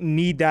 you don't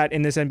need that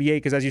in this NBA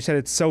because, as you said,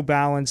 it's so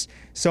balanced.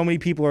 So many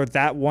people are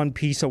that one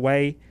piece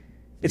away.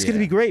 It's going to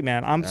be great,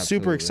 man. I'm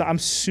super excited. I'm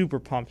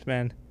super pumped,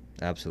 man.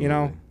 Absolutely. You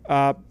know,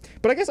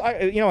 but I guess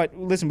you know what?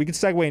 Listen, we could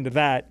segue into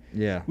that.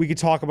 Yeah. We could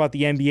talk about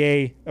the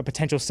NBA, a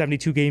potential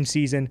 72-game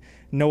season,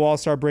 no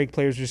All-Star break,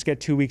 players just get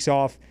 2 weeks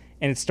off,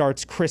 and it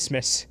starts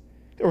Christmas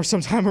or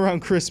sometime around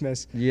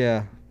Christmas.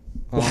 Yeah.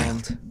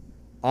 Wild.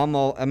 I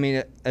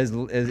mean, as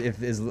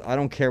I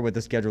don't care what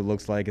the schedule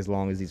looks like as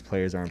long as these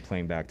players aren't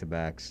playing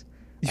back-to-backs.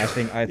 I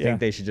think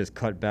they should just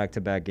cut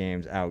back-to-back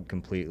games out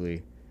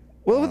completely.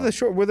 Well,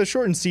 with a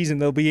shortened season,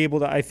 they'll be able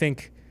to, I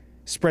think,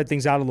 spread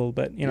things out a little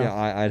bit. You know?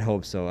 Yeah, I'd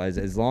hope so.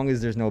 As long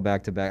as there's no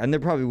back-to-back, and there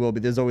probably will be.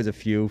 There's always a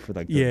few for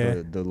like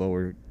the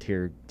lower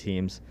tier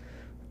teams.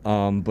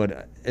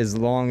 But as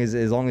long as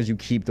you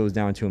keep those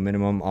down to a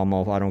minimum,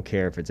 I don't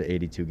care if it's an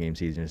 82-game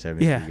season or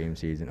 72-game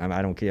season.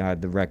 I don't care.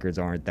 The records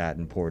aren't that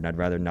important. I'd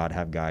rather not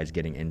have guys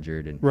getting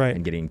injured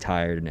and getting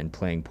tired and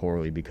playing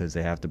poorly because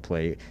they have to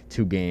play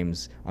 2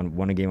 games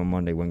one game on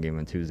Monday, 1 game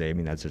on Tuesday. I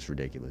mean, that's just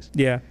ridiculous.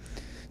 Yeah.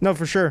 No,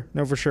 for sure.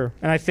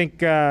 And I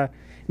think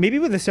maybe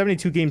with a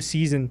 72-game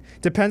season,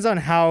 depends on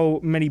how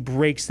many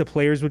breaks the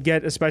players would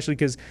get, especially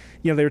because,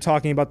 you know, they were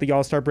talking about the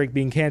All-Star break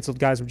being canceled.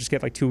 Guys would just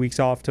get like 2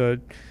 weeks off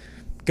to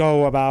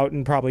go about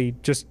and probably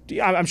just,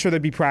 I'm sure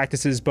there'd be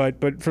practices, but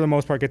for the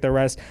most part get their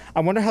rest.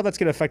 I wonder how that's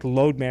going to affect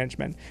load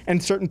management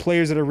and certain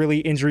players that are really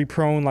injury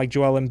prone, like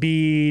Joel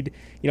Embiid.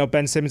 You know,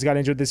 Ben Simmons got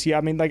injured this year.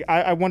 I mean, like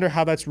I wonder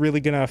how that's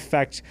really going to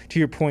affect, to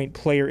your point,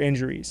 player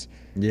injuries.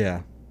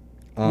 Yeah.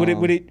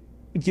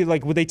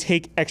 Would they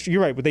take extra?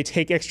 You're right. Would they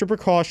take extra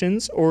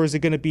precautions, or is it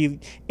going to be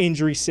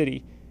injury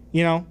city?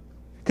 You know,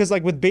 because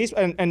like with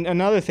baseball, and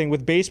another thing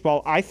with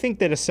baseball, I think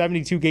that a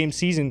 72-game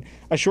season,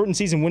 a shortened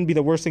season, wouldn't be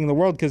the worst thing in the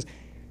world. Because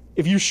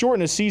if you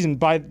shorten a season,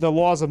 by the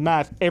laws of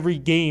math, every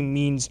game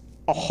means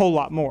a whole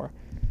lot more.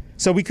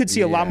 So we could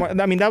see a lot more.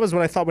 I mean, that was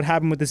what I thought would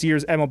happen with this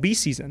year's MLB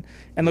season,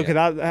 and look at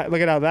how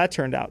that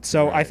turned out.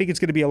 So I think it's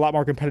going to be a lot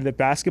more competitive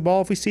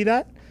basketball if we see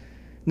that.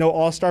 No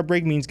All-Star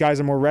break means guys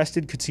are more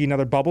rested. Could see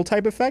another bubble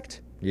type effect.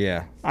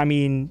 Yeah. I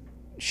mean,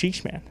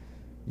 sheesh, man.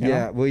 You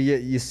know? Well,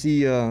 you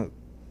see,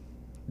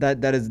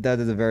 that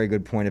is a very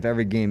good point. If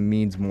every game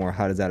means more,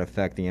 how does that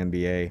affect the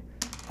NBA?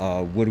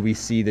 Would we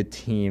see the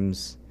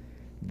teams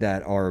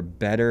that are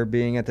better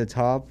being at the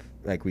top,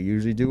 like we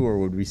usually do, or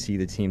would we see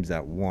the teams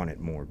that want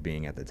it more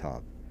being at the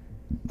top,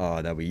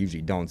 that we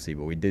usually don't see,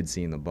 but we did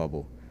see in the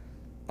bubble?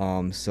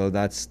 So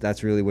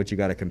that's really what you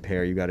got to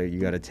compare. You got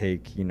to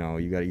take, you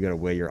got to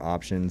weigh your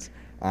options.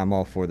 I'm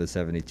all for the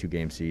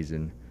 72-game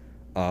season.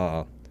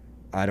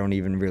 I don't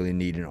even really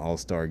need an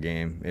All-Star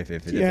game if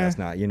that's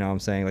not, you know what I'm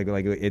saying?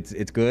 Like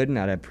it's good and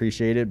I'd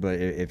appreciate it,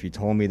 but if you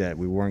told me that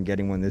we weren't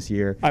getting one this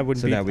year, I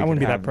wouldn't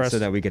be that pressed. So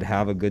that we could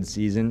have a good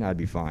season, I'd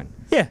be fine.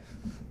 Yeah.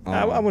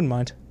 I wouldn't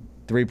mind.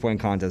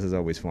 3-point contest is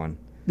always fun.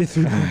 The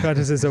 3-point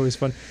contest is always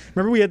fun.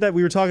 Remember we had that?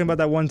 We were talking about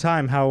that one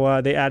time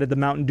how they added the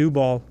Mountain Dew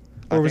ball,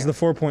 or was the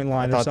 4-point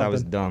line or something. I thought that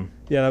was dumb.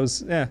 Yeah, that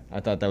was I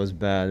thought that was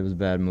bad. It was a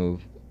bad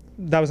move.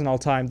 That was an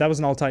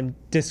all-time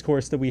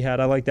discourse that we had.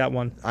 I like that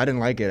one. I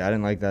didn't like it. I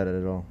didn't like that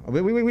at all.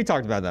 We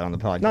talked about that on the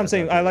podcast. No, I'm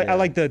saying I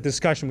like the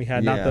discussion we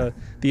had, not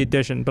the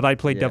addition. But I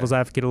played devil's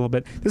advocate a little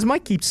bit. This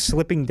mic keeps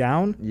slipping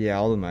down. Yeah,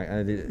 all the mic.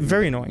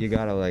 Very annoying. You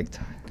gotta like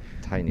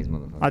tighten these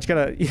motherfuckers. I just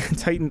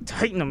gotta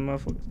tighten them,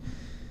 motherfuckers.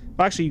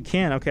 Well, actually, you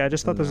can. Okay, I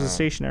just thought this was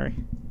stationary.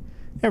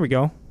 There we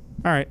go. All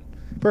right,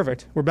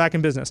 perfect. We're back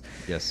in business.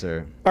 Yes,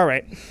 sir. All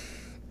right.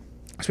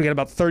 So we got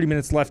about 30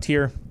 minutes left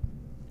here,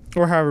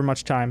 or however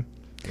much time.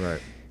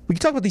 Right. We can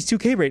talk about these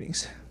 2K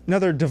ratings.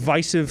 Another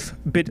divisive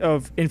bit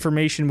of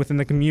information within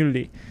the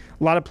community.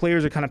 A lot of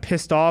players are kind of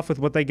pissed off with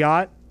what they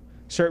got.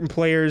 Certain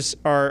players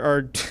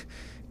are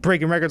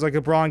breaking records, like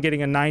LeBron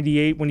getting a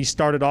 98 when he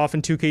started off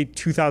in 2K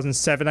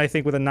 2007, I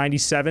think, with a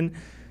 97,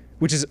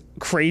 which is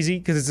crazy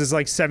because it's his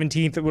like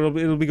 17th.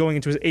 It'll be going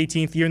into his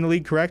 18th year in the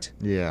league, correct?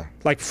 Yeah.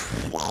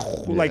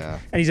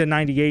 And he's a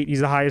 98.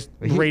 He's the highest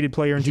rated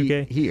player in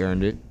 2K. He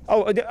earned it.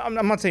 Oh,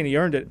 I'm not saying he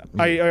earned it.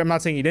 I'm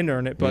not saying he didn't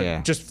earn it,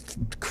 but just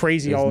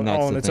crazy all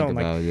on its own.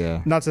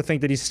 Nuts to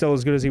think that he's still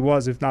as good as he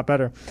was, if not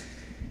better.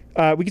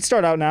 We can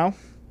start out now.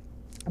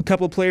 A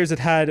couple of players that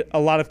had a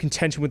lot of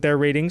contention with their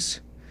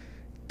ratings.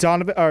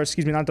 Not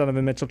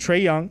Donovan Mitchell.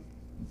 Trae Young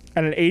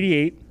at an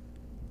 88.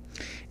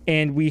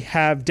 And we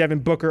have Devin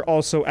Booker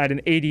also at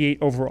an 88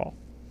 overall.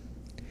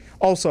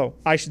 Also,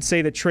 I should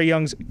say that Trae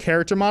Young's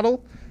character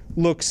model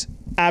looks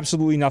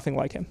absolutely nothing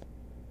like him.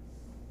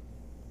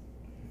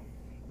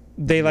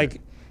 They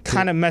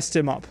kind of messed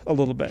him up a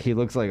little bit. He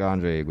looks like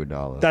Andre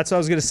Iguodala. That's what I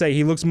was gonna say.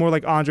 He looks more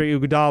like Andre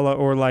Iguodala,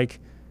 or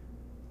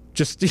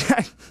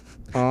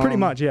pretty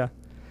much, yeah.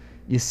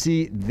 You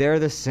see, they're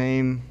the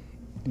same.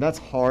 That's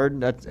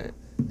hard.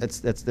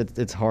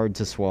 It's hard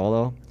to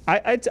swallow.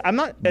 I'm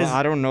not.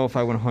 I don't know if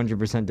I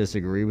 100%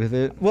 disagree with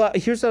it. Well,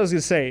 here's what I was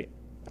gonna say.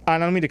 I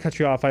don't mean to cut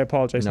you off. I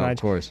apologize. No, Nige.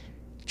 of course.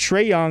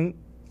 Trae Young,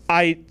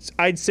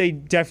 I'd say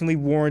definitely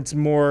warrants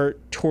more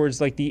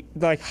towards like the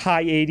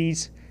high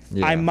 80s.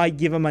 Yeah. I might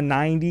give him a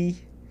 90.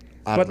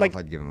 I don't know if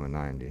I'd give him a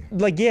 90.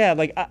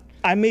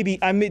 I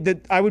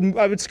would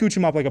scooch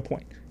him up like a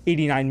point,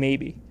 89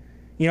 maybe.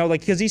 You know,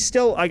 because he's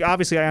still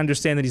obviously I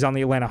understand that he's on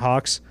the Atlanta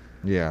Hawks.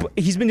 Yeah. But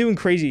he's been doing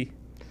crazy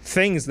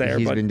things there.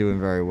 He's been doing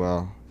very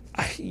well.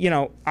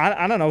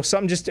 I don't know.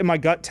 Something just in my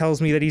gut tells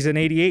me that he's an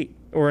 88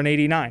 or an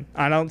 89.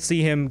 I don't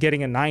see him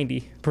getting a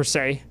 90 per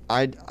se.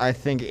 I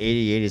think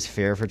 88 is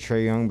fair for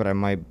Trae Young, but I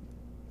might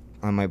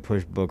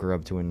push Booker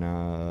up to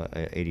an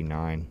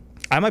 89.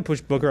 I might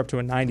push Booker up to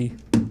a 90,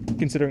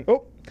 considering.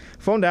 Oh,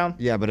 phone down.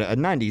 Yeah, but a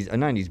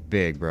 90's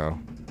big, bro.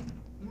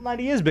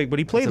 90 is big, but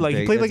he played like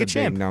a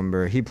champ. Big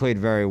number. He played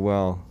very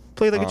well.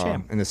 Played like a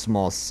champ. In the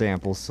small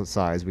sample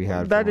size we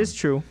had. That is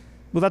true.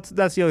 Well,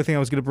 that's the other thing I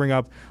was going to bring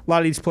up. A lot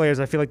of these players,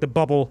 I feel like the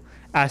bubble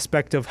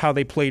aspect of how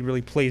they played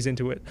really plays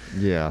into it.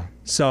 Yeah.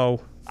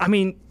 So, I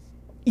mean,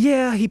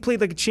 yeah, he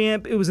played like a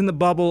champ. It was in the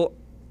bubble.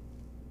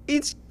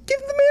 It's give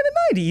the man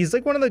a 90. He's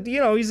like one of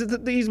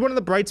the, he's one of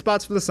the bright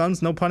spots for the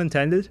Suns, no pun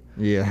intended.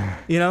 Yeah.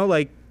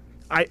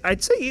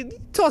 I'd say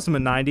toss him a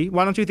 90.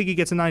 Why don't you think he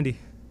gets a 90?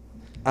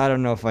 I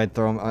don't know if I'd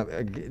throw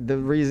him. The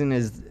reason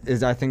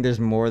is I think there's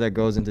more that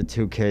goes into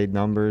 2K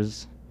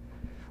numbers.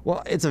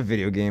 Well, it's a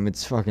video game.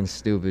 It's fucking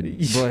stupid.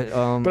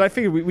 But I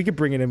figured we could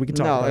bring it in. We could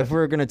talk about it. No, if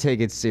we're going to take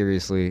it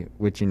seriously,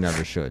 which you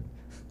never should,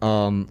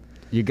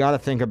 you got to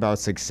think about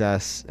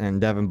success. And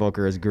Devin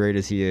Booker, as great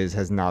as he is,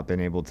 has not been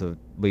able to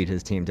lead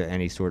his team to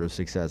any sort of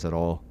success at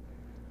all.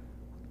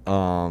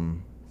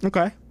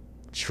 Okay.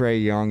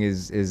 Trae Young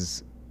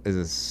is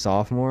a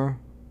sophomore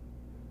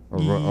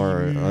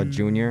or a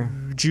junior?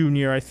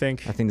 Junior, I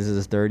think. I think this is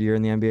his third year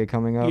in the NBA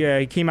coming up. Yeah,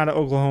 he came out of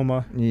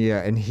Oklahoma.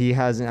 Yeah, and he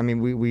hasn't. I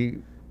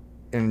mean,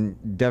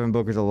 and Devin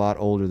Booker's a lot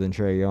older than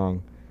Trae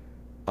Young.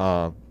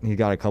 He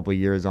got a couple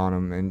years on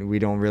him, and we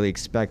don't really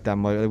expect that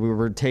much. We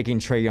were taking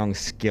Trae Young's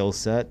skill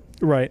set,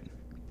 right?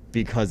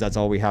 Because that's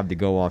all we have to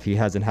go off. He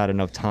hasn't had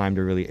enough time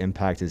to really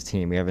impact his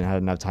team. We haven't had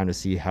enough time to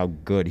see how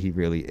good he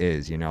really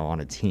is, on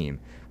a team.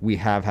 We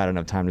have had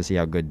enough time to see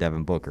how good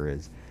Devin Booker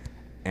is,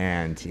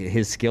 and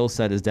his skill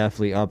set is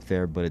definitely up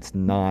there, but it's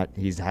not.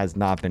 He has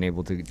not been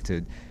able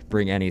to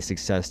bring any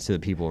success to the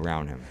people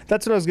around him.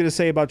 That's what I was going to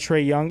say about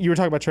Trae Young. You were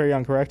talking about Trae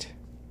Young, correct?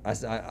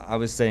 I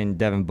was saying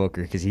Devin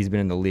Booker because he's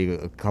been in the league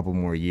a couple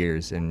more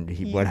years, and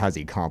what has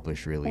he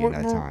accomplished really in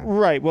that time?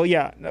 Right. Well,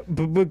 yeah.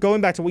 But going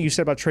back to what you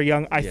said about Trae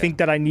Young, I think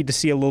that I need to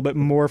see a little bit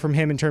more from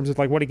him in terms of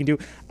what he can do.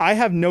 I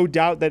have no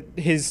doubt that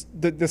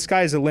the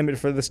sky is the limit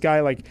for this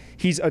guy.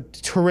 He's a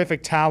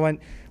terrific talent.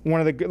 One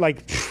of the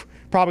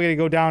probably going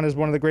to go down as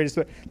one of the greatest.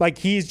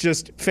 He's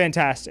just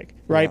fantastic,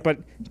 right? Yeah. But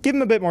give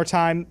him a bit more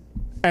time.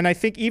 And I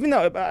think even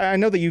though I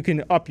know that you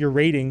can up your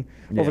rating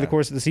over the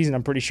course of the season,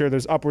 I'm pretty sure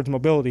there's upwards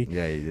mobility.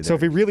 Yeah, you did. So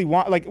if you really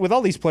want, with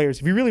all these players,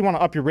 if you really want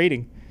to up your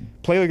rating,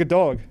 play like a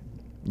dog.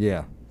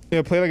 Yeah.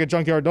 Play like a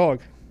junkyard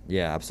dog.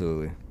 Yeah,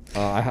 absolutely.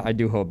 I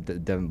do hope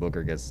that Devin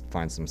Booker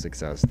finds some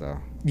success though.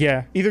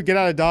 Yeah, either get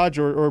out of Dodge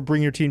or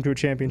bring your team to a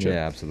championship.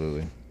 Yeah,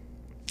 absolutely.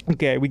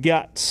 Okay, we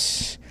got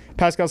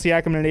Pascal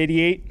Siakam at an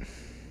 88.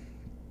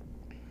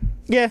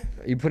 Yeah.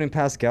 You putting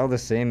Pascal the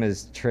same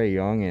as Trae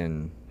Young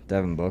and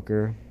Devin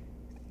Booker?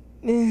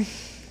 Eh.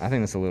 I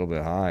think that's a little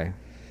bit high.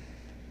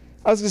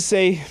 I was gonna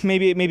say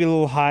maybe a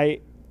little high.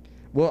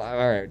 Well,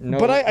 all right. No,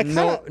 But I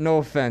kinda, no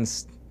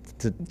offense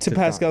to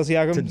Pascal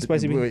Siakam,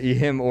 spicy me.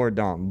 him or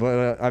Dom,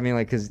 but I mean,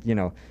 like, cause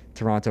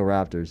Toronto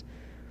Raptors.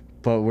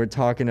 But we're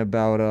talking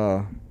about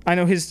I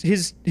know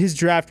his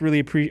draft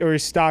really or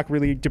his stock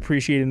really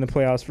depreciated in the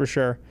playoffs for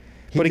sure.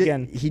 But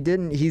again, he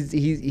didn't.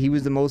 He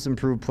was the most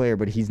improved player,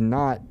 but he's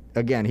not.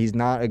 Again, he's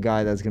not a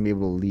guy that's gonna be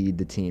able to lead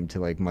the team to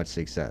like much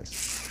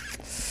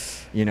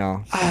success.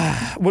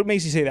 What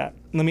makes you say that?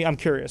 I'm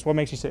curious. What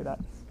makes you say that?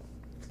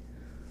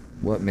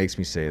 What makes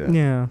me say that?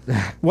 Yeah.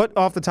 What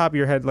off the top of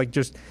your head,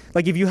 just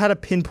if you had to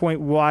pinpoint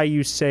why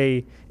you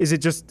say, is it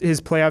just his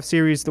playoff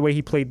series, the way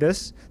he played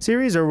this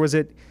series, or was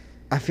it?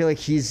 I feel like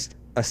he's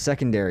a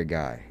secondary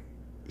guy.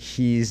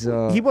 He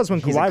was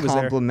when Kawhi was there. He's a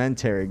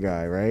complimentary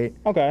guy, right?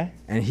 Okay.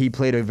 And he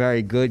played a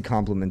very good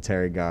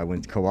complimentary guy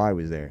when Kawhi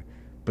was there.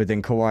 But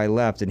then Kawhi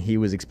left, and he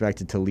was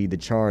expected to lead the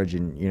charge,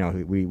 and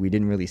we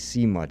didn't really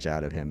see much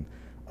out of him.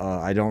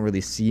 I don't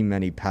really see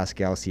many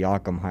Pascal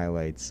Siakam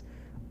highlights.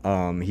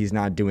 He's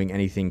not doing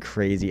anything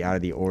crazy out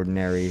of the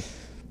ordinary.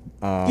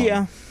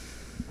 Yeah.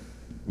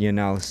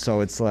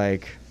 So it's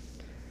like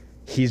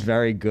he's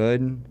very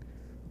good,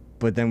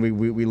 but then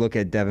we look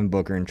at Devin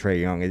Booker and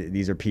Trae Young.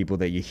 These are people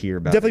that you hear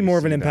about. Definitely more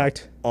of an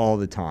impact all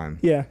the time.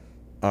 Yeah.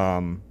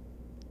 I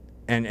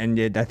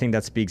think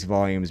that speaks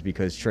volumes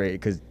because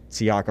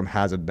Siakam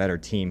has a better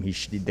team.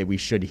 That we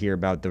should hear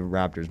about the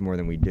Raptors more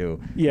than we do.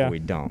 Yeah. But we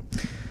don't.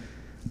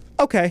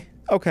 Okay.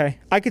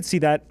 I could see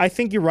that. I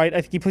think you're right.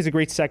 I think he plays a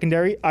great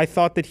secondary. I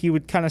thought that he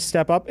would kind of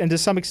step up, and to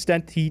some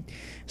extent, he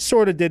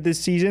sort of did this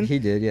season. He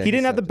did, yeah. He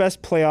didn't have the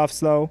best playoffs,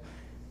 though.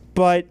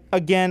 But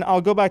again,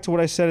 I'll go back to what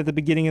I said at the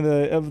beginning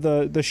of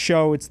the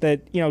show. It's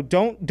that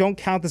don't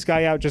count this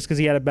guy out just because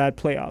he had a bad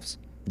playoffs.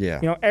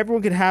 Yeah.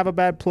 Everyone could have a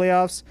bad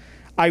playoffs.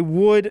 I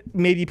would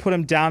maybe put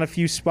him down a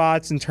few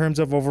spots in terms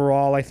of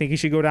overall. I think he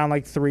should go down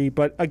like 3.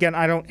 But again,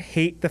 I don't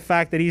hate the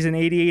fact that he's an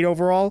 88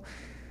 overall.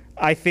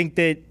 I think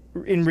that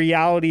in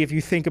reality, if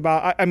you think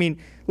about, I mean,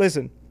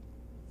 listen,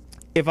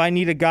 if I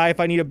need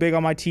a big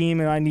on my team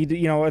and I need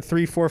a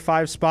 3, 4,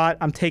 5 spot,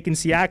 I'm taking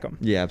Siakam.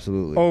 Yeah,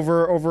 absolutely.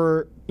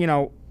 Over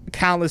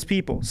countless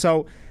people.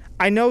 So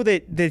I know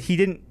that he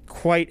didn't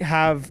quite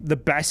have the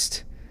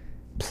best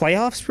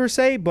playoffs per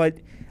se, but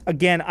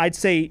again, I'd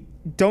say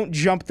don't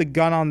jump the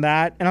gun on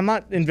that. And I'm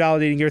not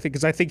invalidating your thing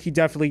because I think he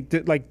definitely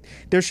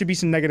there should be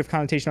some negative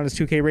connotation on his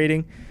 2K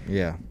rating.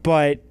 Yeah.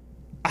 But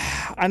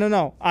I don't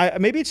know.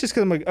 Maybe it's just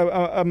because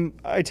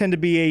I tend to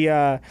be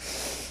a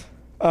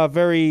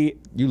very.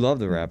 You love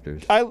the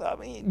Raptors. I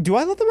mean, do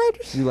I love the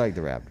Raptors? You like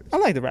the Raptors. I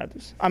like the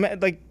Raptors. I mean,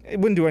 it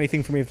wouldn't do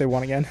anything for me if they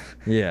won again.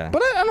 Yeah.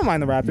 But I don't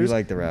mind the Raptors. You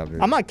like the Raptors.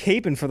 I'm not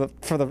caping for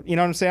the. You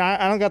know what I'm saying?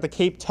 I don't got the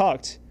cape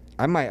tucked.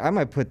 I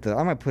might put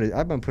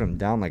him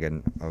down like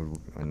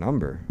a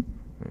number.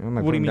 I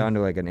might put him down to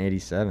like an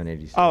 87,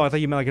 86. Oh, I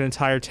thought you meant like an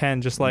entire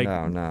 10, just like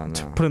no.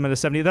 Put him at a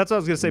 70. That's what I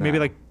was gonna say. No. Maybe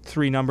like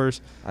 3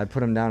 numbers. I'd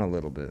put him down a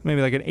little bit.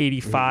 Maybe like an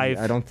 85.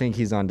 I don't think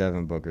he's on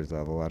Devin Booker's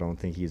level. I don't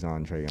think he's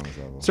on Trae Young's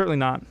level. Certainly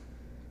not.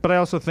 But I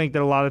also think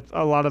that a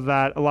lot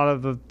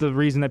of the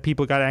reason that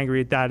people got angry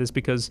at that is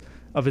because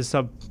of his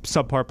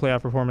subpar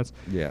playoff performance.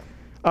 Yeah.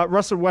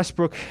 Russell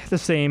Westbrook, the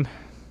same.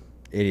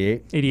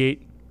 88.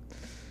 88.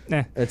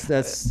 Nah.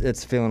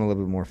 It's feeling a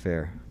little bit more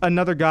fair.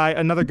 Another guy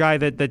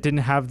that didn't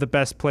have the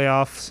best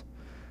playoffs,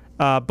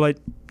 but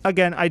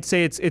again, I'd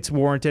say it's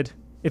warranted.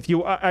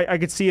 I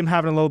could see him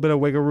having a little bit of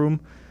wiggle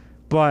room,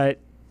 but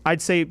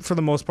I'd say for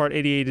the most part,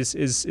 88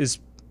 is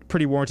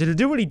pretty warranted to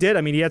do what he did.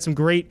 I mean, he had some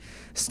great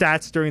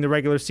stats during the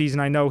regular season.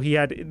 I know he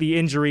had the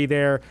injury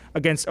there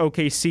against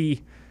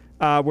OKC,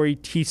 where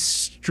he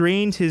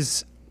strained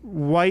his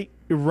right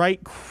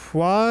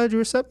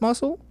quadricep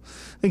muscle,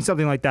 I think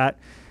something like that.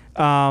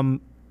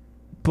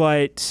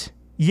 But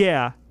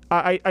yeah,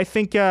 I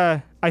think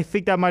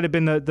that might have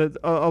been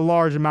a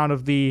large amount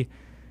of the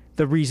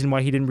reason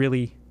why he didn't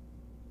really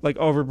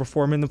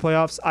overperform in the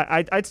playoffs.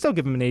 I'd still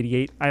give him an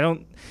 88. I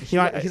don't.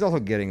 He's also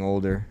getting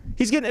older.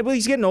 He's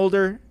getting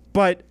older,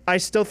 but I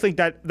still think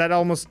that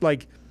almost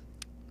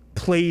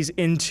plays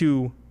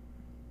into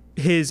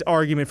his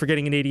argument for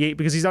getting an 88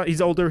 because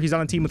he's older. He's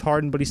on a team with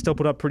Harden, but he still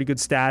put up pretty good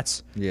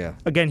stats. Yeah.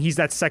 Again, he's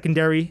that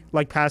secondary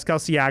like Pascal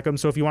Siakam.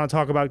 So if you want to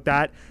talk about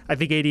that, I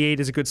think 88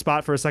 is a good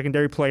spot for a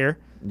secondary player.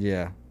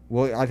 Yeah.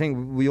 Well, I think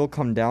we'll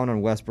come down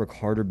on Westbrook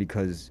harder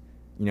because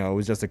it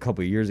was just a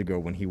couple of years ago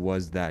when he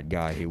was that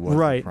guy. He was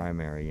the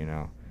primary.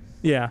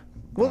 Yeah.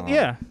 Well,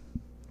 yeah.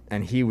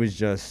 And he was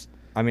just.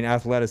 I mean,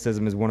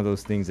 athleticism is one of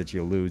those things that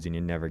you lose and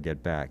you never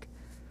get back.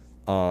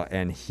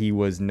 And he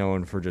was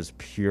known for just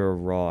pure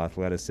raw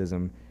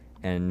athleticism,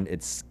 and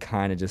it's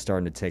kind of just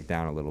starting to take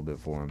down a little bit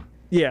for him.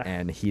 Yeah.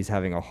 And he's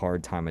having a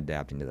hard time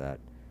adapting to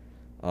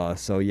that.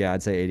 So, yeah,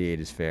 I'd say 88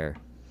 is fair.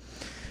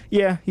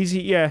 Yeah,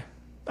 yeah.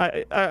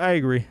 I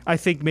agree. I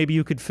think maybe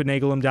you could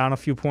finagle him down a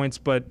few points,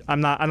 but I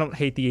don't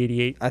hate the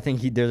 88. I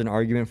think there's an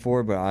argument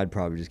for it, but I'd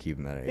probably just keep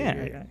him at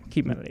 88. Yeah,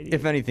 keep him at 88.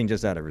 If anything,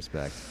 just out of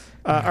respect.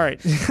 All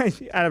right,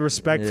 out of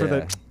respect for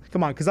the.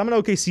 Come on, because I'm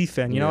an OKC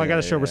fan. I got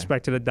to show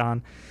respect to the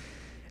Don.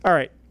 All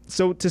right,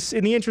 so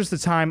in the interest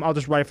of time, I'll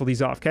just rifle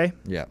these off. Okay.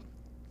 Yeah.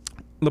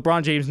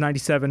 LeBron James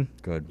 97.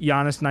 Good.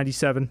 Giannis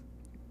 97.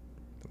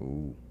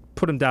 Ooh.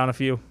 Put him down a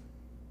few.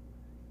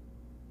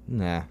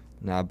 Nah,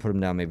 I put him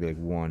down maybe like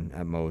 1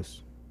 at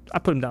most. I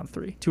put him down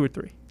 2 or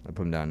 3. I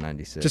put him down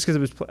 96. Just because it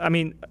was. I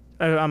mean,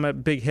 I'm a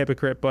big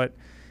hypocrite, but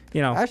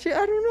Actually,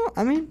 I don't know.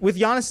 I mean, with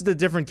Giannis, it's a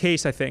different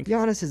case. I think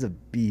Giannis is a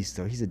beast,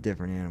 though. He's a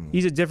different animal.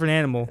 he's a different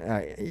animal.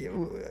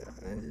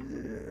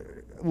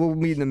 We'll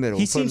meet in the middle.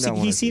 He seems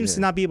to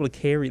not be able to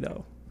carry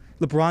though.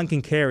 LeBron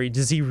can carry.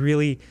 Does he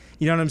really?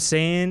 You know what I'm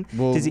saying?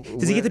 Well, does he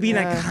get to be in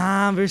that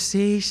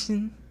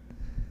conversation?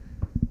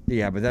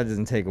 Yeah, but that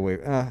doesn't take away.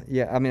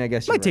 Yeah, I mean, I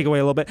guess Might take away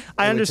a little bit.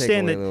 I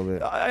understand take away a little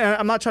bit.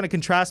 I'm not trying to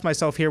contrast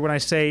myself here when I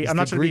say I'm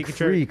not trying to be a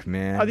freak,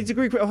 man. Oh, he's a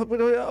Greek. Hold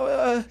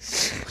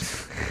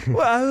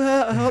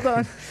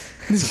on.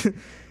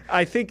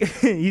 I think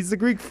he's the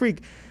Greek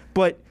freak,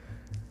 but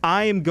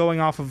I am going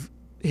off of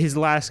his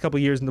last couple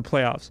years in the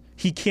playoffs.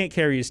 He can't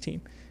carry his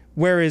team,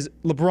 whereas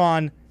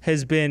LeBron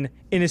has been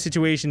in a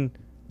situation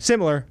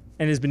similar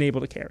and has been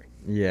able to carry.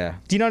 Yeah.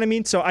 Do you know what I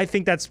mean? So I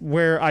think that's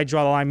where I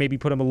draw the line, maybe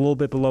put him a little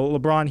bit below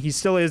LeBron. He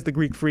still is the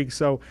Greek freak,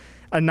 so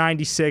a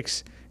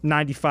 96,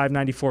 95,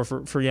 94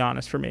 for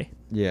Giannis for me.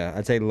 Yeah,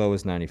 I'd say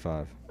lowest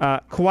 95.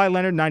 Kawhi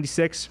Leonard,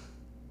 96.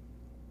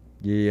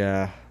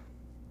 Yeah.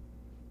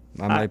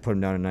 I might put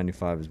him down at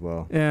 95 as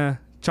well. Yeah,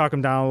 chalk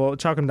him down a little,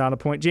 chalk him down a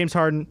point. James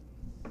Harden,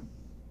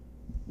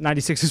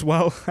 96 as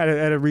well. I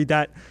had to read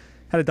that.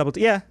 Had a double.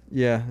 Yeah,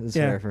 that's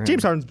fair for him.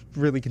 James Harden's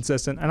really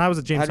consistent, and I was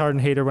a James Harden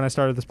hater when I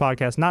started this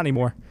podcast. Not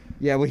anymore.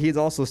 Yeah, well, he's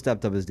also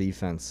stepped up his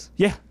defense.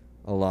 Yeah,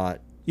 a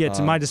lot. Yeah,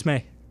 to my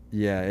dismay.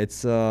 Yeah,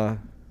 it's. I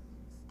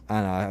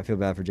don't know. I feel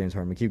bad for James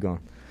Harden. But keep going.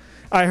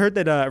 I heard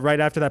that right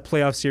after that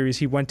playoff series,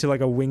 he went to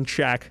like a wing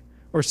shack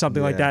or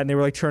something like that, and they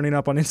were like turning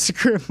up on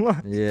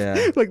Instagram.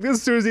 Yeah. Like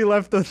as soon as he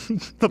left the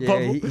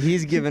bubble.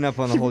 He's given up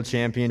on the whole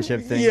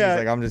championship thing. Yeah.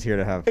 He's like, I'm just here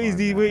to have fun.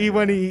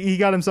 He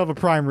got himself a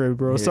prime rib,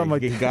 bro. Something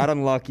like he got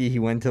unlucky. He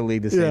went to the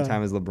league the same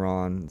time as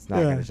LeBron.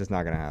 It's just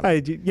not gonna happen.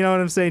 Hey, you know what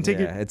I'm saying?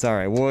 It's all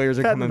right. Warriors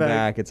are coming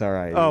back. It's all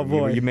right. Oh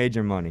boy, you made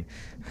your money.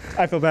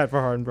 I feel bad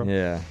for Harden, bro.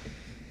 Yeah.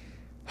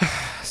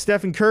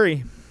 Stephen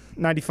Curry,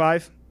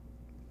 95.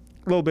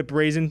 A little bit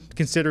brazen,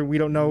 considering we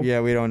don't know.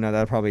 Yeah, we don't know.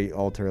 That'll probably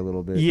alter a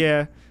little bit.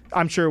 Yeah,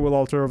 I'm sure it will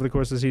alter over the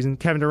course of the season.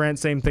 Kevin Durant,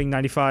 same thing,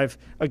 95.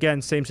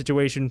 Again, same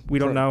situation. We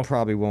don't know.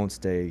 Probably won't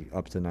stay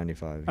up to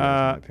 95. In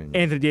my opinion.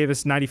 Anthony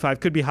Davis, 95.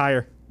 Could be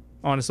higher,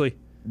 honestly.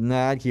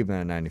 Nah, I'd keep him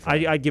at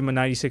 95. I'd give him a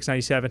 96,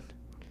 97.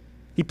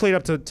 He played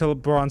up to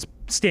LeBron's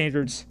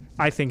standards,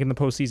 I think, in the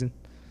postseason.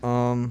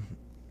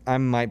 I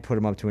might put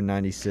him up to a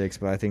 96,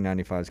 but I think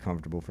 95 is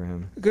comfortable for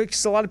him.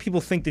 Because a lot of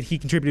people think that he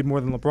contributed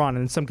more than LeBron, and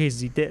in some cases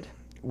he did.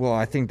 Well,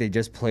 I think they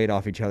just played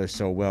off each other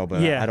so well,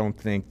 but I don't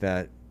think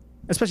that...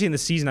 Especially in the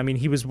season. I mean,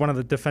 he was one of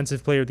the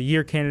Defensive Player of the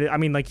Year candidate. I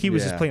mean, like, he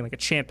was just playing like a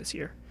champ this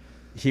year.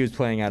 He was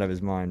playing out of his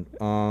mind.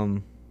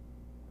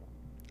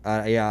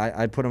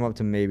 I'd put him up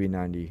to maybe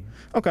 90.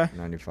 Okay.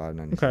 95,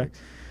 96.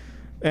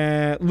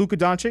 Okay. Luka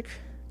Doncic.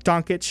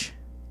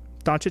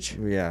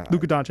 Yeah.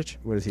 Luka Doncic.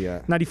 What is he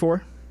at?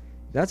 94.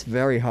 That's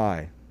very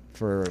high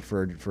for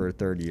a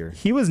third year.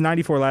 He was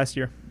 94 last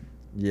year.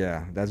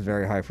 Yeah, that's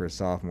very high for a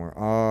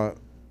sophomore.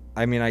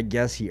 I mean, I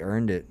guess he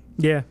earned it.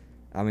 Yeah.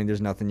 I mean, there's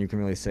nothing you can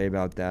really say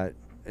about that.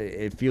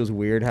 It feels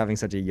weird having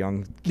such a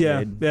young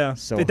kid. Yeah.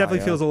 So it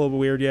definitely feels up. a little bit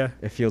weird, yeah.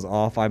 It feels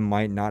off. I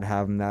might not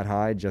have him that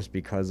high just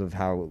because of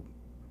how,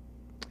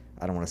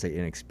 I don't want to say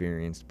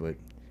inexperienced, but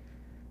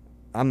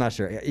I'm not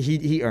sure.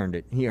 He earned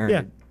it. He earned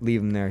it. Leave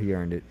him there. He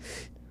earned it.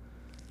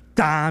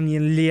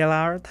 Damian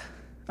Lillard.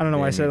 I don't know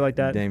why I said it like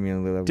that.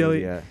 Damian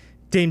Lillard.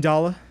 Dame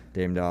Dollar.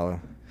 Dame Dollar.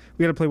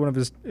 We got to play one of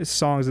his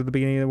songs at the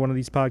beginning of one of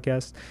these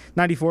podcasts.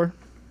 94.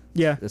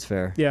 Yeah. That's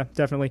fair. Yeah,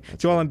 definitely.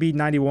 Joel Embiid,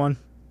 91.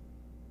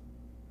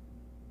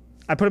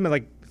 I put him at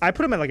like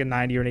a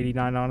 90 or an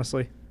 89,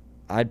 honestly.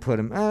 I'd put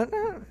him at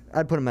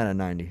a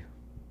 90.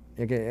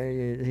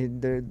 Okay,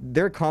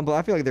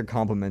 I feel like they're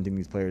complimenting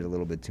these players a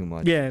little bit too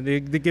much. Yeah,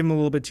 they give him a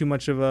little bit too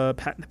much of a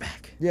pat in the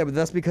back. Yeah, but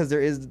that's because there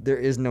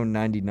is no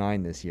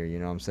 99 this year. You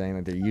know what I'm saying?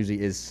 Like there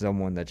usually is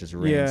someone that just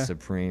reigns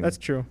supreme. That's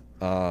true.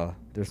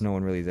 There's no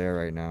one really there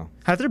right now.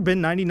 Have there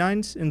been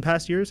 99s in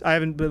past years? I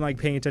haven't been like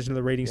paying attention to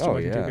the ratings. Oh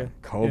yeah,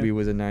 Kobe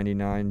was a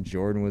 99.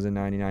 Jordan was a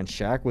 99.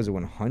 Shaq was a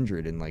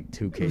 100 in like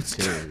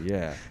 2K2.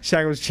 Yeah,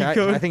 Shaq was cheat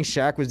code. I think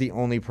Shaq was the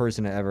only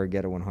person to ever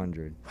get a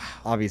 100. Wow.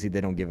 Obviously, they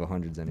don't give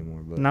 100s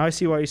anymore. But now I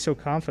see why he's so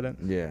confident.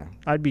 Yeah,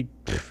 I'd be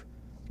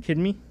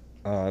kidding me.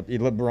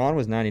 LeBron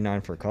was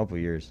 99 for a couple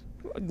years.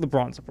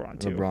 LeBron's LeBron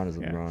too. LeBron is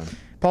LeBron.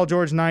 Paul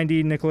George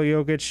 90, Nikola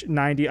Jokic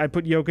 90. I'd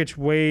put Jokic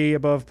way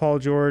above Paul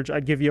George.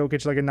 I'd give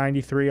Jokic like a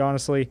 93,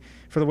 honestly,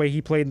 for the way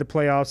he played in the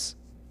playoffs.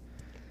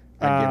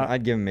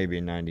 I'd give him maybe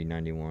a 90,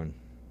 91.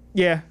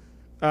 Yeah,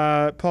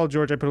 Paul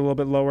George I put a little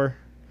bit lower.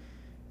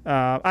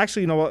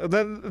 Actually, you know what?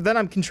 Then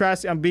I'm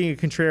contrasting. I'm being a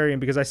contrarian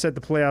because I said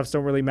the playoffs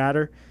don't really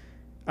matter.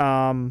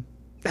 All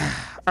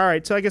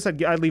right, so I guess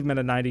I'd leave him at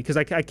a 90 because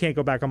I can't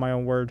go back on my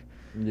own word.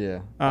 Yeah,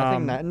 I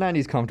think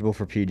 90's comfortable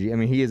for PG. I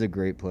mean, he is a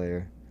great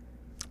player.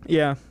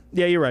 Yeah,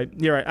 you're right.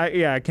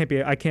 I can't be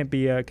a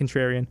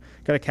contrarian.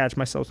 Got to catch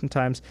myself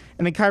sometimes.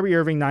 And then Kyrie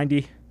Irving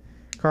 90,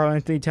 Karl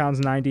Anthony Towns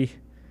 90,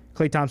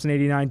 Klay Thompson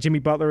 89, Jimmy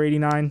Butler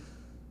 89.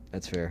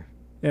 That's fair.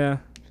 Yeah,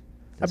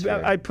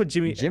 I put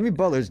Jimmy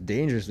Butler's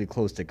dangerously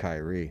close to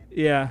Kyrie.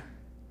 Yeah.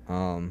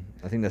 I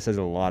think that says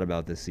a lot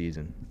about this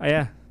season.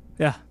 Yeah.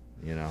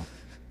 You know.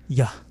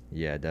 Yeah.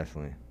 Yeah,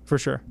 definitely. For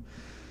sure.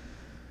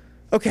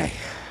 Okay.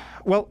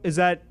 Well, is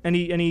that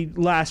any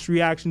last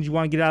reactions you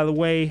want to get out of the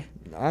way?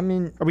 I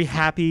mean, are we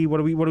happy? What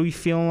are we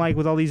feeling like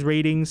with all these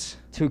ratings?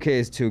 2K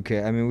is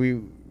 2K. I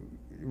mean,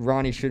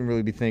 Ronnie shouldn't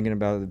really be thinking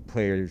about the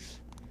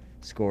players'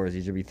 scores.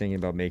 He should be thinking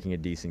about making a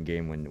decent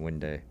game win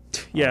day.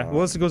 Yeah.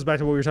 Well, this goes back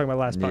to what we were talking about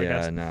last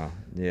podcast. Yeah. No.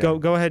 Yeah.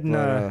 Go ahead and.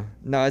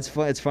 No, it's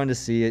fun. It's fun to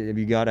see it.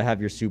 You got to have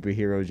your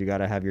superheroes. You got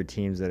to have your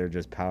teams that are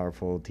just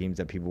powerful, teams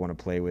that people want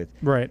to play with.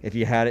 Right. If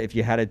you had a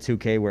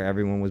 2K where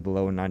everyone was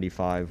below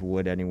 95,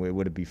 would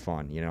it be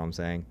fun? You know what I'm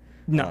saying?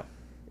 No.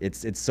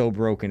 It's so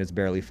broken. It's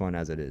barely fun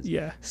as it is.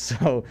 Yeah.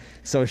 So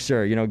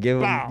sure. You know,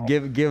 give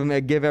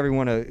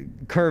everyone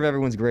curve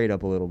everyone's grade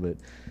up a little bit.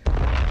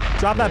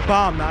 Drop that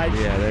bomb, Nige.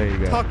 Yeah, there you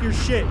go. Talk your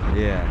shit.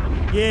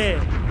 Yeah.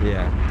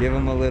 Yeah. Give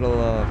him a little.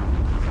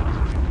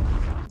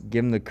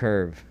 Give him the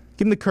curve.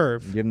 Give him the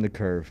curve. Give him the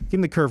curve. Give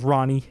him the curve,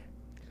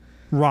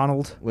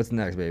 Ronald. What's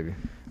next, baby?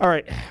 All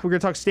right, we're gonna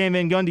talk Stan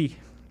Van Gundy.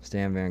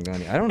 Stan Van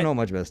Gundy. I don't know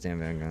much about Stan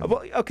Van Gundy.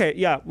 Well, okay,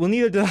 yeah. Well,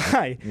 neither did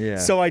I. Yeah.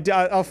 So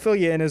I'll fill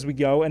you in as we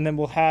go, and then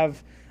we'll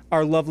have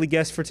our lovely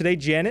guest for today,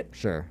 Janet.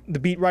 Sure. The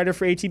beat writer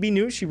for ATB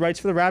News. She writes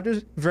for the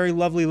Raptors. Very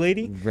lovely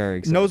lady. Very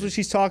excited. Knows what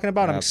she's talking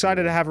about. I'm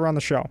excited to have her on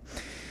the show.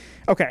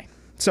 Okay,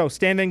 so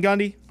Stan Van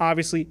Gundy,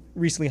 obviously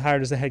recently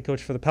hired as the head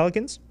coach for the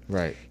Pelicans.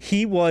 Right.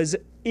 He was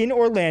in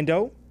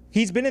Orlando.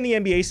 He's been in the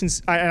NBA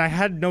since, and I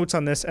had notes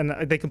on this, and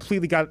they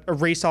completely got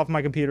erased off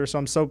my computer, so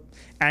I'm so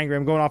angry.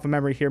 I'm going off of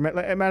memory here.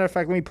 Matter of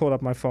fact, let me pull it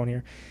up on my phone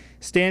here.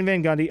 Stan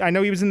Van Gundy, I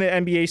know he was in the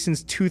NBA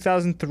since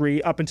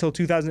 2003 up until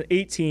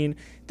 2018.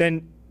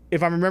 Then,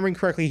 if I'm remembering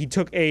correctly, he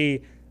took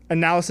a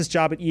analysis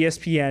job at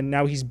ESPN.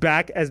 Now he's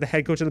back as the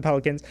head coach of the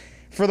Pelicans.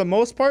 For the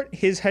most part,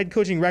 his head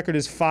coaching record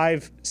is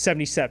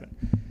 .577.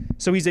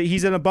 So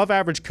he's an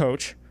above-average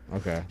coach.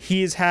 Okay.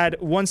 He has had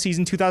one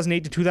season,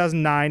 2008 to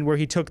 2009, where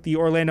he took the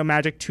Orlando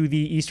Magic to the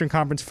Eastern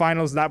Conference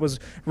Finals. That was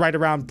right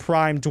around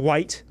prime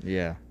Dwight.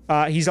 Yeah.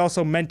 He's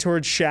also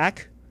mentored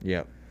Shaq.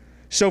 Yep.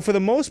 So for the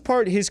most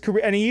part, his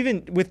career, and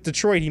even with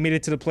Detroit, he made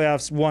it to the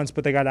playoffs once,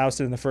 but they got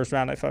ousted in the first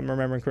round, if I'm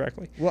remembering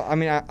correctly. Well, I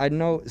mean, I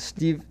know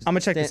Steve. I'm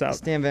gonna check this out.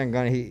 Stan Van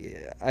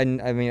Gundy. I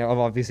mean,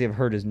 I've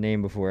heard his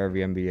name before.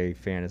 Every NBA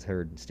fan has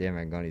heard Stan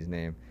Van Gundy's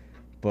name,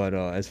 but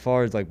as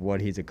far as like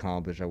what he's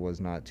accomplished, I was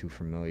not too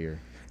familiar.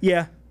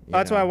 Yeah.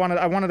 That's why I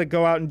wanted to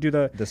go out and do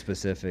the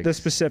specifics. The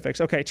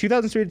specifics. Okay,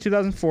 2003 to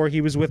 2004, he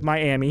was with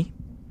Miami.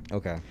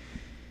 Okay.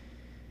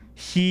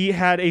 He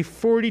had a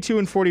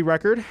 42-40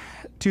 record.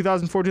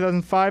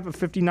 2004-2005, a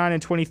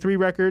 59-23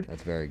 record.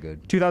 That's very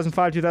good.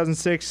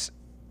 2005-2006,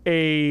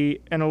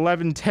 an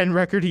 11-10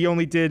 record. He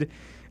only did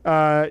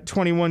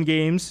 21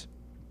 games.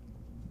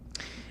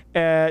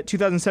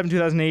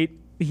 2007-2008,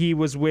 he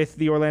was with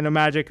the Orlando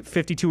Magic,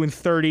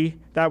 52-30.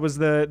 That was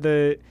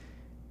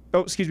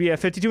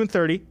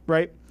 52-30,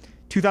 right?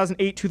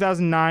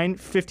 2008-2009,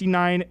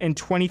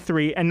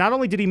 59-23. And not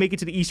only did he make it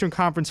to the Eastern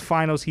Conference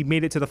Finals, he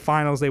made it to the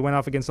finals. They went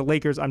off against the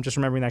Lakers. I'm just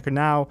remembering that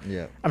now.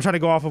 Yeah. I'm trying to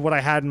go off of what I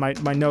had in my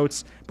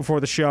notes before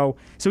the show.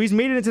 So he's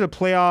made it into the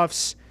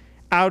playoffs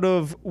out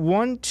of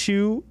 1,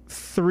 2,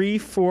 3,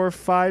 4,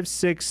 5,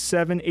 6,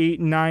 7,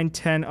 8, 9,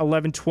 10,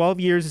 11, 12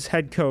 years as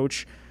head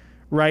coach,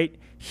 right?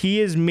 He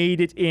has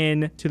made it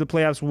in to the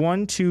playoffs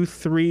 1, 2,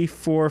 3,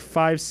 4,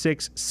 5,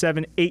 6,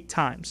 7, 8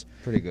 times.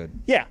 Pretty good.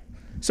 Yeah.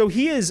 So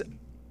he is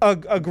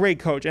a great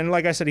coach. And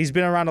like I said, he's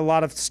been around a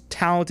lot of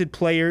talented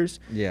players.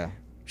 Yeah.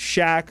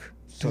 Shaq,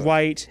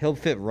 Dwight. He'll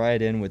fit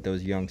right in with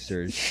those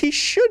youngsters. He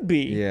should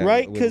be,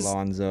 right? With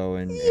Lonzo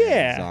and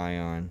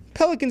Zion.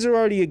 Pelicans are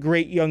already a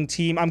great young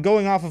team. I'm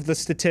going off of the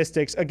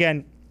statistics.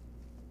 Again,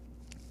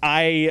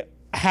 I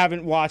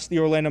haven't watched the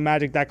Orlando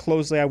Magic that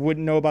closely. I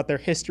wouldn't know about their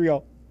history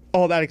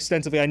all that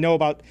extensively. I know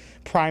about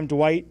prime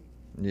Dwight.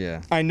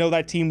 Yeah. I know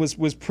that team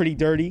was pretty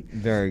dirty.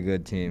 Very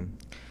good team.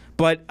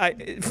 But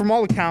from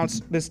all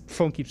accounts, this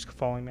phone keeps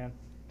falling, man.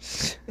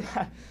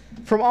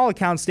 From all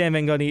accounts, Stan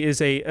Van Gundy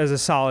is a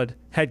solid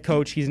head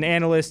coach. He's an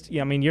analyst.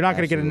 Yeah, I mean, you're not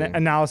going to get an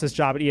analysis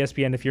job at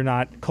ESPN if you're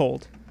not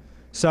cold.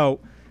 So,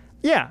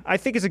 yeah, I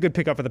think it's a good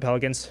pickup for the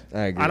Pelicans.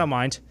 I agree. I don't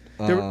mind.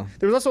 There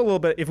was also a little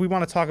bit, if we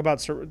want to talk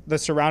about the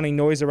surrounding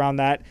noise around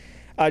that,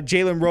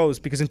 Jalen Rose,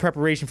 because in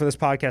preparation for this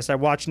podcast, I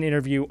watched an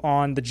interview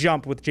on The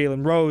Jump with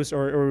Jalen Rose,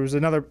 or it was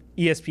another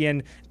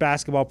ESPN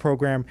basketball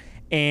program,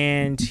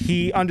 and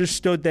he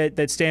understood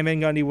that Stan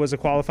Van Gundy was a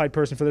qualified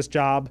person for this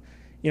job.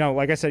 You know,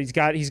 like I said,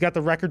 he's got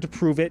the record to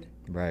prove it.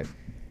 Right.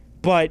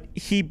 but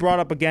he brought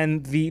up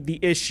again the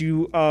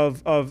issue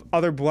of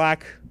other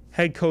black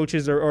head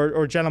coaches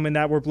or gentlemen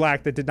that were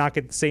black that did not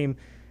get the same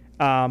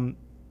I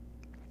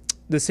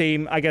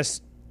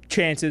guess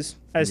chances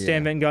as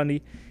Stan Van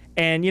Gundy.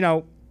 And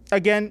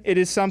again, it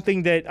is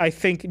something that I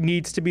think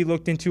needs to be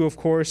looked into, of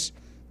course.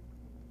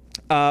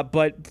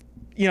 But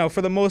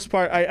for the most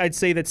part, I'd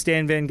say that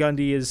Stan Van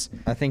Gundy is.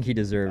 I think he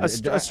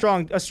deserved a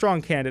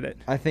strong candidate.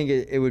 I think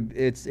it was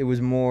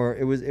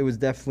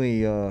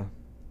definitely.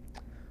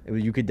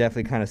 You could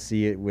definitely kind of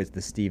see it with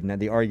the Steve Nash.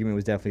 The argument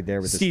was definitely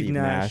there with Steve the Steve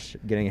Nash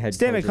getting a head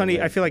Stan coach. Van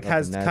Gundy, I feel like,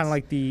 has kind of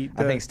like the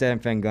I think Stan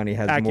Van Gundy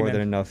has acumen. more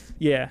than enough.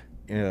 Yeah.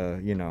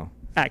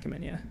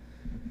 Acumen. Yeah.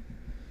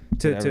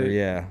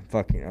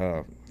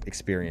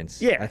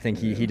 Experience. Yeah. I think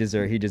he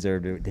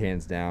deserved it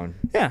hands down.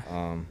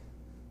 Yeah.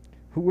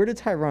 Where did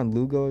Tyronn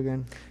Lue go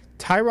again?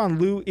 Tyronn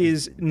Lue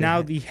is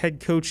now the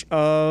head coach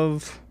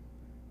of.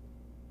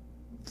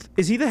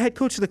 Is he the head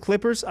coach of the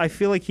Clippers? I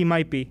feel like he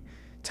might be.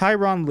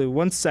 Tyronn Lue.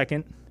 1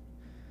 second.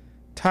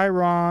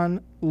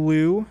 Tyronn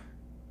Lue.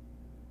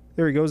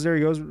 There he goes. There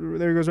he goes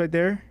right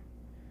there.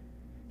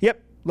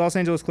 Yep. Los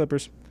Angeles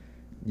Clippers.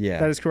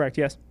 Yeah. That is correct.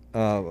 Yes.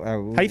 How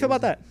do you feel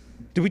about that?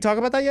 Did we talk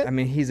about that yet? I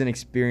mean, he's an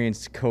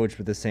experienced coach, but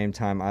at the same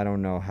time, I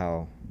don't know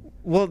how.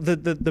 Well,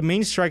 the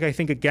main strike I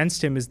think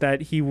against him is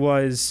that he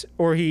was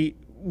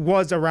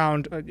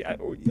around.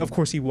 Of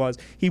course, he was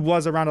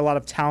around a lot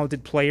of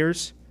talented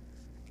players,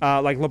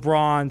 like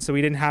LeBron. So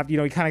he didn't have, he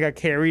kind of got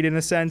carried in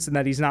a sense, and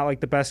that he's not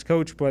like the best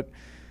coach. But,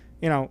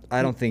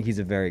 I don't think he's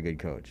a very good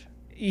coach.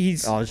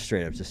 I'll just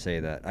straight up just say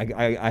that.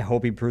 I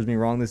hope he proves me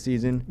wrong this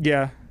season.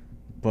 Yeah.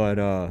 But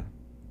well,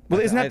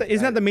 isn't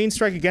that the main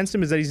strike against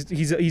him is that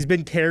he's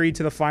been carried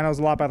to the finals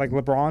a lot by like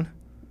LeBron?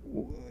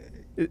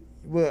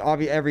 Well,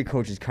 obviously every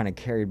coach is kind of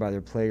carried by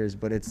their players,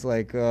 but it's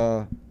like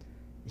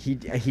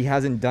he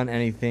hasn't done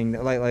anything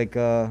like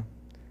I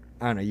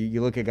don't know.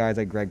 You look at guys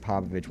like Greg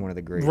Popovich, one of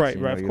the greats. Right,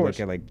 Of course. Look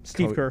at like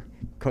Steve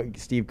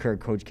Kerr,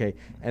 Coach K,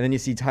 and then you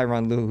see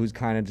Tyronn Lue, who's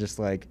kind of just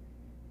like,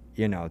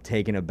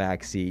 taking a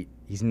back seat.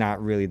 He's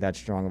not really that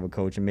strong of a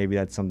coach, and maybe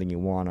that's something you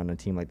want on a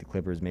team like the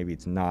Clippers. Maybe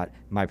it's not. In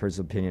my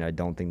personal opinion, I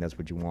don't think that's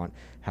what you want.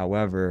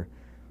 However,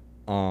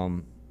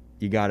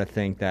 you got to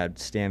think that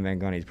Stan Van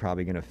Gundy is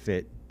probably going to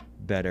fit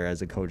better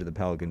as a coach of the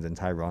Pelicans, and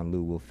Tyronn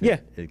Lue will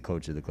fit as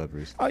coach of the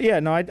Clippers. I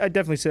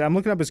definitely say that. I'm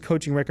looking up his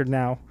coaching record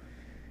now.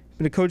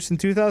 Been a coach since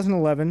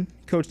 2011.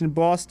 Coached in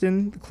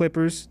Boston, the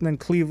Clippers, and then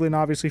Cleveland,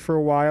 obviously, for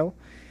a while.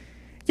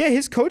 Yeah,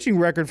 his coaching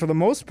record, for the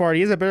most part,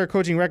 he has a better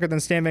coaching record than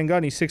Stan Van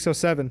Gundy,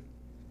 607.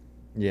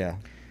 Yeah.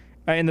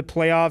 In the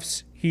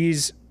playoffs,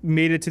 he's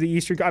made it to the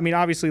Eastern. I mean,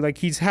 obviously, like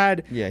he's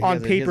had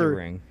on paper. He has a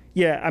ring.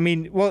 Yeah, I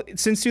mean, well,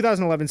 since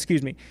 2011,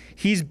 excuse me,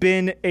 he's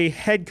been a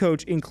head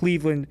coach in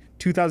Cleveland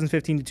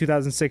 2015 to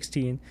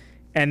 2016,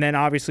 and then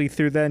obviously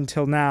through then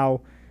till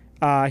now,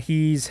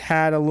 he's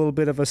had a little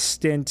bit of a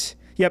stint.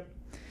 Yep.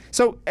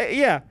 So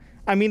yeah,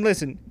 I mean,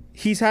 listen,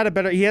 he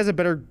has a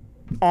better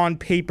on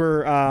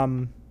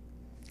paper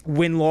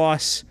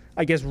win-loss,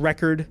 I guess,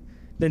 record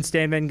than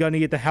Stan Van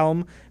Gundy at the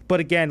helm. But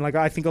again, like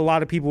I think a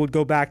lot of people would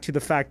go back to the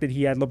fact that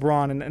he had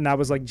LeBron, and that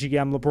was like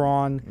GM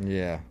LeBron.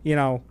 Yeah.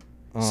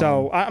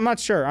 So I'm not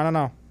sure. I don't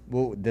know.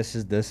 Well, this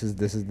is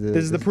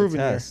the proven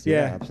test. year.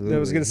 Yeah, absolutely. I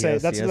was gonna say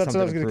that's what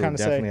I was gonna kind of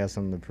say. Definitely has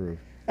something to prove.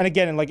 And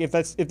again, like if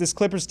this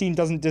Clippers team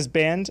doesn't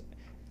disband,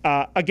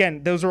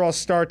 again, those are all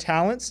star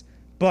talents,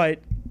 but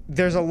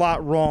there's a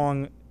lot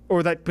wrong,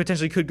 or that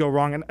potentially could go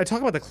wrong. And I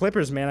talk about the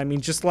Clippers, man. I mean,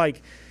 just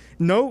like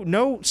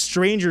no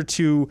stranger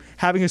to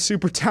having a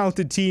super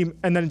talented team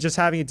and then just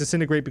having it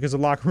disintegrate because of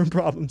locker room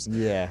problems.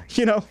 Yeah.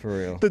 For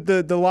real.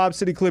 The Lob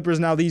City Clippers,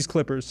 now these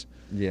Clippers.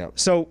 Yeah.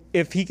 So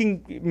if he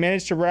can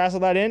manage to wrestle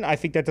that in, I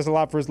think that does a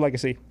lot for his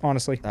legacy,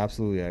 honestly.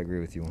 Absolutely, I agree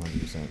with you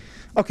 100%.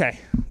 Okay,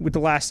 with the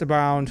last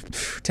around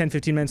 10,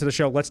 15 minutes of the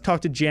show, let's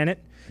talk to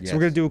Janet. Yes. So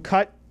we're going to do a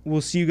cut.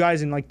 We'll see you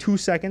guys in like 2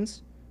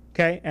 seconds,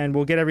 okay? And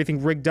we'll get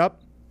everything rigged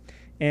up.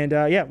 And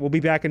we'll be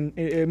back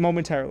in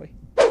momentarily.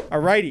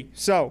 Alrighty,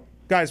 so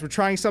guys, we're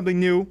trying something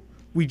new.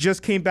 We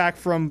just came back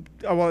from,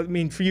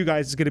 for you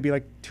guys, it's going to be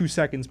like 2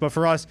 seconds. But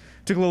for us,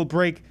 took a little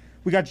break.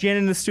 We got Janet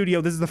in the studio.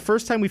 This is the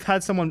first time we've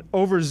had someone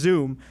over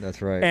Zoom.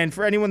 That's right. And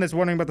for anyone that's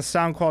wondering about the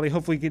sound quality,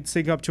 hopefully you can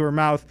sync up to her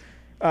mouth.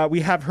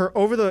 We have her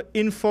over the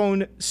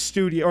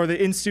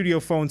in-studio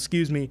phone,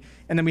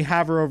 and then we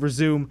have her over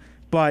Zoom.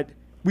 But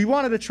we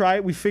wanted to try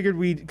it. We figured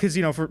because,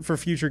 for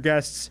future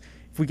guests,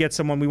 if we get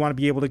someone, we want to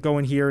be able to go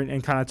in here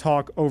and kind of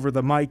talk over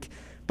the mic.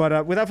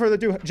 But without further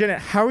ado, Janet,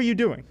 how are you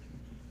doing?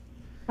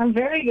 I'm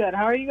very good.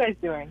 How are you guys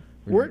doing?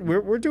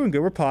 We're doing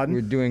good. We're podding.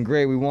 We're doing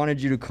great. We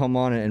wanted you to come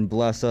on and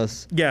bless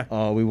us. Yeah.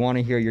 We want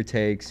to hear your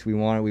takes. We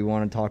want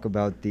to talk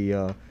about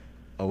the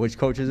which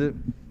coach is it?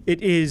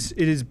 It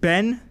is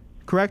Ben,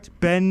 correct?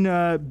 Ben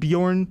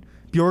Bjorgen.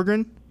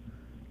 Bjorgen.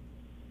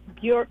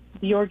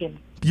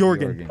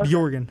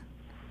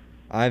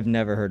 I've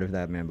never heard of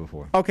that man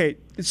before. Okay,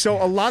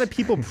 so a lot of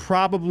people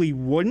probably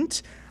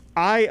wouldn't.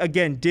 I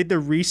again did the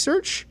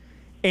research,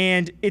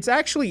 and he's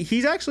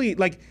actually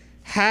like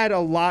had a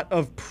lot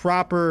of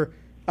proper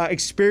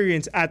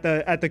experience at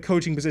the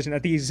coaching position,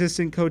 at the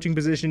assistant coaching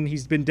position.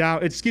 He's been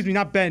down. Excuse me,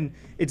 not Ben.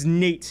 It's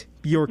Nate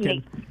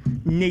Bjorken.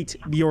 Nate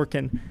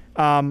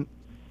Bjorken.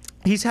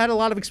 He's had a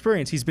lot of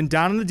experience. He's been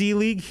down in the D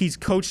League. He's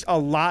coached a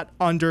lot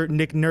under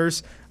Nick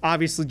Nurse.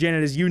 Obviously,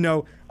 Janet, as you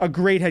know, a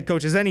great head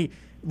coach, as any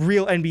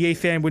real NBA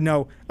fan would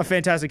know, a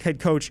fantastic head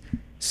coach.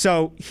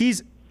 So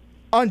he's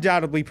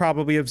undoubtedly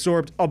probably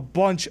absorbed a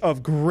bunch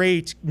of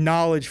great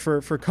knowledge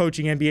for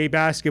coaching NBA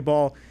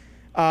basketball.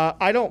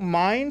 I don't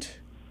mind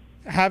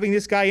having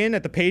this guy in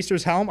at the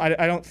Pacers helm.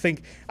 I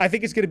think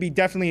it's going to be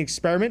definitely an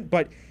experiment,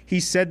 but he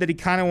said that he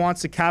kind of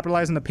wants to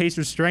capitalize on the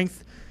Pacers'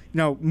 strength,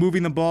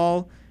 moving the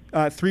ball,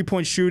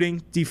 3-point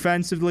shooting,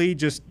 defensively,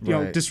 just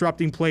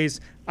disrupting plays.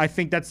 I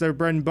think that's their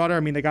bread and butter. I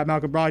mean, they got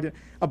Malcolm Brogdon,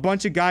 a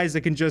bunch of guys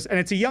that can and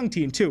it's a young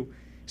team too.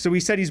 So he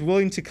said he's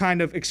willing to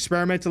kind of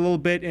experiment a little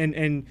bit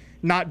and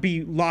not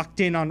be locked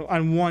in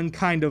on one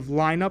kind of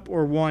lineup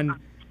or one,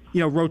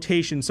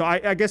 rotation. So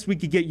I guess we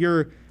could get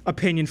your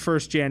opinion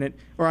first, Janet,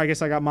 or I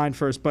guess I got mine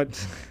first.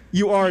 But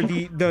you are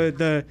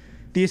the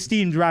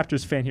esteemed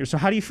Raptors fan here. So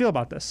how do you feel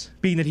about this,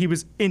 being that he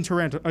was in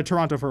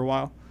Toronto for a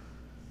while?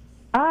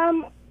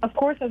 Of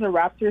course, as a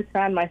Raptors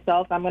fan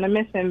myself, I'm going to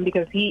miss him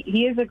because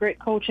he is a great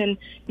coach. And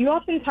you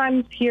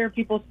oftentimes hear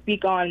people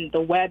speak on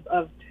the web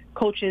of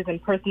coaches and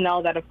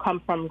personnel that have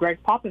come from Greg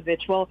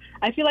Popovich. Well,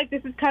 I feel like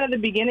this is kind of the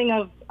beginning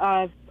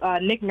of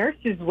Nick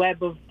Nurse's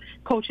web of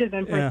coaches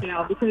and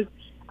personnel because,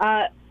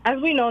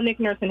 as we know, Nick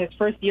Nurse in his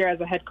first year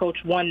as a head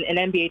coach won an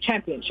NBA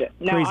championship.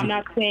 Now, Crazy. I'm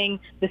not saying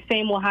the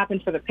same will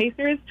happen for the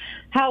Pacers.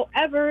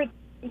 However,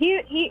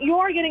 you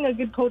are getting a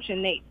good coach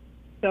in Nate.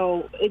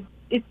 So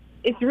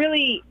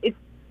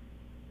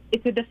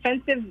it's a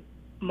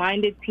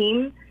defensive-minded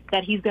team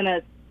that he's going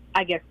to,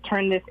 I guess,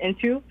 turn this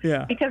into.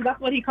 Yeah. Because that's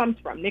what he comes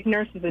from. Nick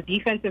Nurse is a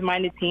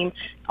defensive-minded team.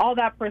 All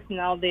that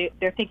personnel,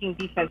 they're thinking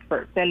defense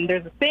first. And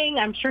there's a saying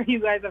I'm sure you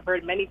guys have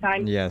heard many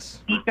times.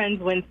 Yes. Defense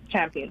wins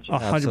championships.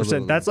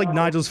 100%. That's like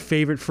Nigel's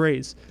favorite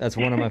phrase. That's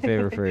one of my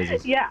favorite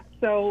phrases. Yeah.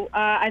 So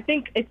I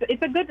think it's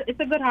a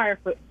good hire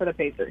for the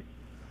Pacers.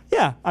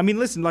 Yeah. I mean,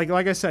 listen, like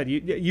I said,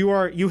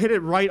 you hit it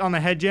right on the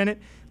head, Janet.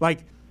 Like,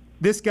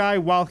 this guy,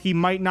 while he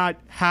might not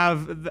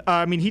have,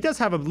 he does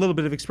have a little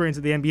bit of experience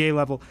at the NBA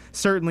level,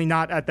 certainly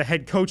not at the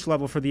head coach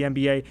level for the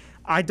NBA.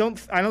 I don't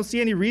see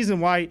any reason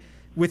why,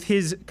 with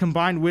his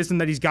combined wisdom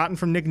that he's gotten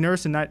from Nick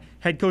Nurse and that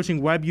head coaching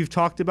web you've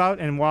talked about,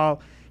 and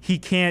while he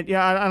can't,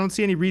 I don't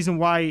see any reason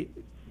why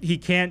he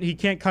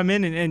can't come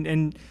in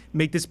and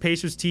make this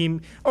Pacers team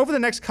over the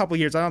next couple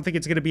of years. I don't think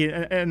it's going to be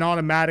an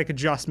automatic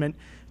adjustment,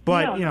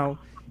 but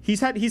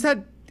he's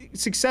had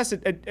success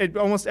at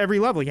almost every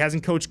level. He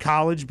hasn't coached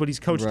college, but he's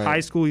coached high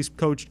school. He's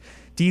coached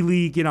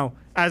D-League.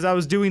 As I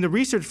was doing the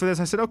research for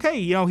this, I said,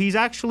 okay,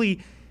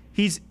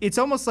 it's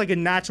almost like a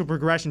natural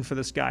progression for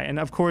this guy. And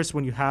of course,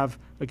 when you have,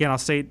 again, I'll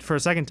say it for a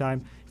second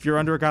time, if you're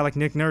under a guy like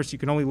Nick Nurse, you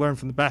can only learn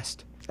from the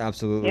best.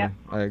 Absolutely. Yeah.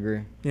 I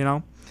agree.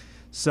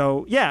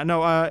 So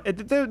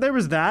there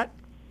was that.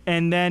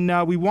 And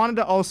then we wanted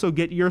to also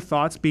get your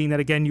thoughts, being that,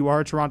 again, you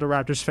are a Toronto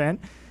Raptors fan.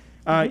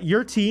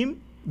 Your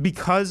team,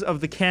 because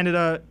of the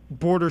Canada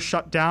border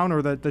shutdown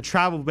or the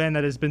travel ban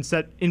that has been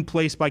set in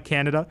place by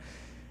Canada,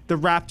 the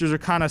Raptors are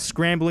kind of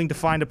scrambling to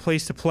find a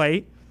place to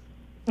play.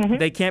 Mm-hmm.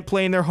 They can't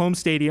play in their home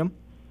stadium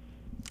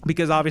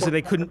because obviously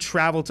they couldn't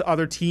travel to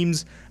other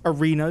teams'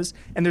 arenas.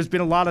 And there's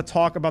been a lot of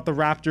talk about the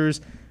Raptors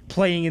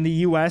playing in the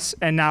U.S.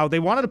 And now they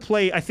wanted to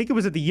play, I think it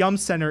was at the Yum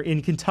Center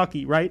in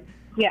Kentucky, right?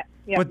 Yeah.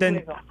 But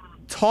then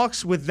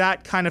talks with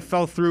that kind of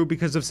fell through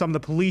because of some of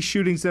the police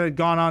shootings that had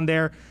gone on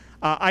there.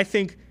 I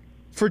think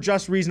for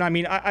just reason. I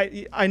mean,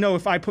 I know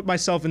if I put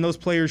myself in those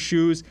players'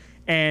 shoes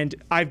and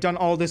I've done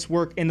all this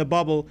work in the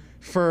bubble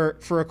for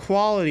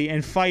equality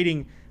and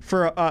fighting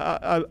for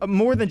a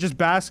more than just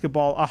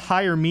basketball, a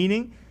higher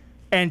meaning,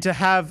 and to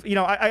have,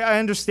 I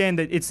understand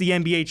that it's the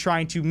NBA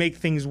trying to make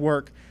things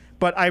work,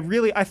 but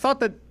I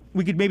thought that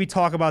we could maybe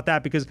talk about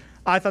that because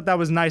I thought that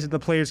was nice that the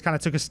players kind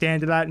of took a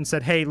stand to that and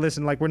said, hey,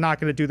 listen, we're not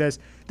going to do this.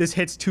 This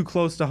hits too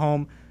close to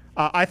home.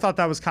 I thought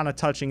that was kind of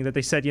touching that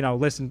they said,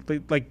 listen,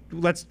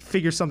 let's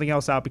figure something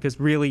else out because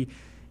really,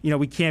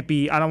 we can't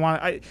be. I don't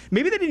want.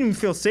 Maybe they didn't even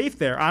feel safe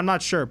there. I'm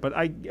not sure. But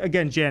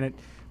again, Janet,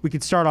 we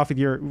could start off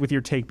with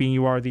your take, being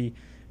you are the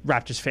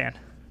Raptors fan.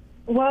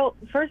 Well,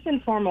 first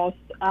and foremost,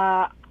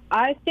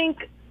 I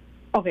think.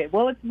 Okay,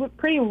 well, it's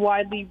pretty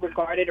widely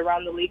regarded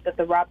around the league that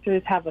the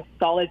Raptors have a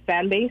solid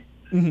fan base.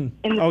 Mm-hmm.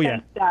 In the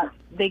sense that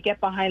they get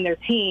behind their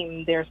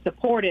team, they're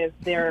supportive,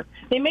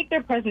 they make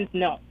their presence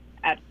known.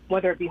 At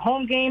whether it be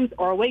home games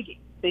or away games,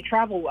 they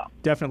travel well.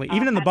 Definitely,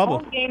 even in the bubble.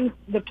 Home games,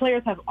 the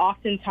players have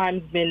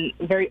oftentimes been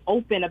very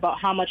open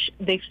about how much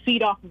they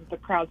feed off of the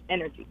crowd's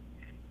energy.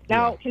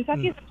 Now,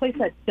 Kentucky is a place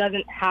that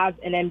doesn't have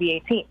an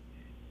NBA team.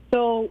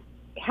 So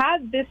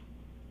had this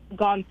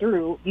gone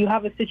through, you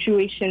have a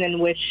situation in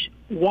which,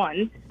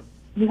 one,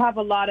 you have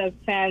a lot of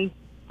fans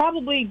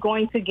probably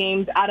going to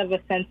games out of a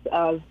sense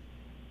of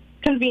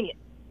convenience.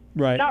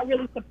 Right. Not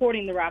really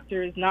supporting the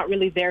Raptors, not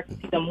really there to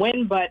see them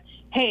win, but,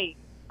 hey,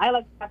 I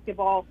like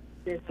basketball.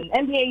 There's an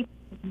NBA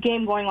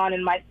game going on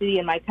in my city,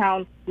 in my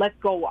town. Let's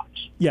go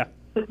watch. Yeah.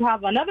 So you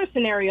have another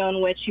scenario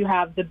in which you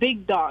have the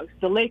big dogs,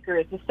 the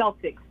Lakers, the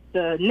Celtics,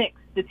 the Knicks,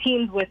 the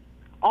teams with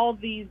all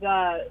these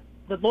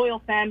the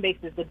loyal fan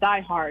bases, the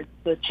diehards,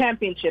 the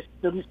championships,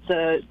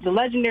 the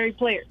legendary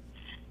players.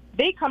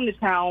 They come to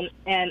town,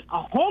 and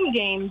a home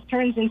game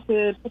turns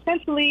into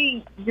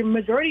potentially the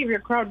majority of your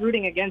crowd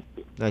rooting against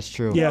you. That's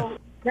true. Yeah. So,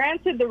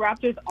 granted, the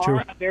Raptors True.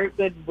 are a very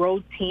good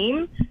road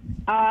team.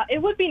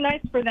 It would be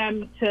nice for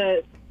them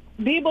to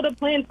be able to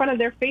play in front of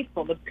their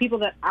faithful, the people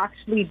that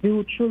actually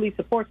do truly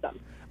support them.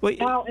 Well,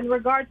 Now, in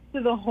regards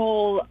to the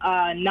whole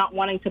not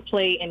wanting to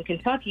play in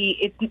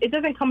Kentucky, it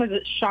doesn't come as a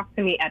shock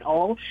to me at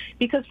all,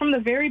 because from the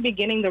very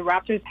beginning, the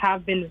Raptors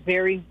have been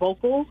very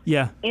vocal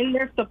yeah. in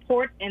their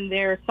support and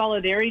their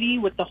solidarity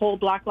with the whole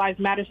Black Lives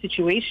Matter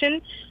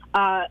situation.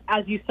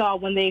 As you saw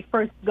when they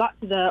first got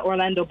to the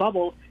Orlando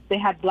bubble, they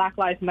had Black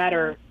Lives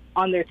Matter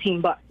on their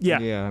team bus. Yeah.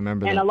 Yeah, I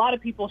remember And that. a lot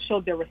of people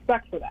showed their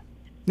respect for that.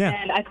 Yeah.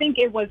 And I think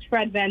it was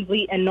Fred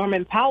VanVleet and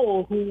Norman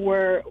Powell who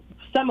were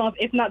some of,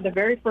 if not the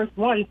very first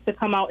ones, to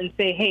come out and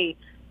say, hey,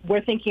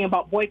 we're thinking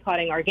about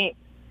boycotting our game.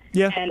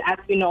 Yeah. And as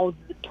we know,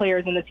 the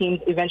players and the teams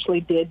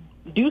eventually did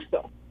do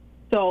so.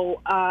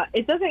 So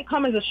it doesn't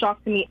come as a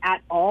shock to me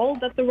at all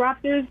that the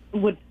Raptors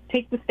would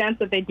take the stance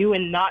that they do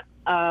and not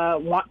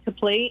want to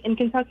play in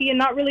Kentucky and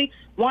not really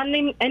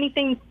wanting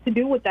anything to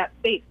do with that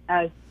state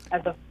as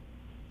of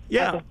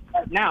right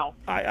now.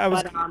 I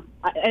was. But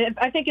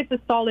I think it's a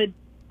solid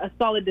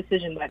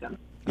decision by them.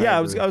 Yeah,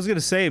 I was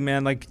gonna say,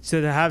 man, like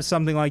to have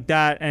something like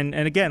that, and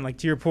again, like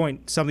to your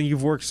point, something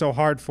you've worked so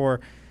hard for.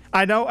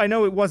 I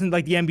know it wasn't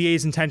like the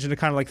NBA's intention to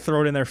kind of like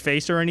throw it in their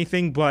face or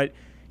anything, but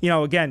you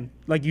know, again,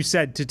 like you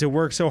said, to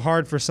work so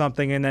hard for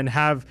something and then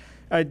have,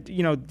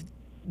 you know,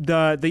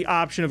 the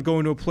option of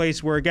going to a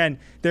place where again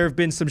there have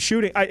been some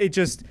shooting.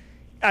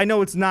 I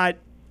know it's not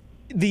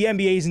the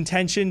NBA's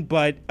intention,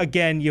 but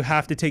again, you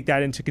have to take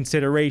that into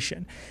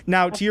consideration.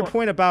 Now, to your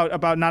point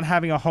about not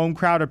having a home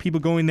crowd or people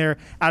going there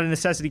out of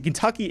necessity,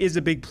 Kentucky is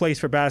a big place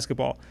for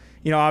basketball.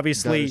 You know,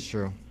 obviously, That is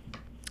true.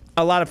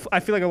 I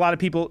feel like a lot of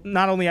people,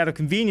 not only out of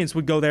convenience,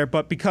 would go there,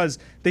 but because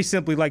they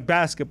simply like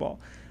basketball.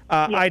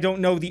 I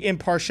don't know the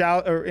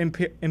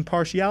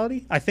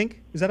impartiality, I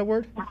think. Is that a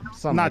word?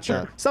 Something Not like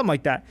sure. that. Something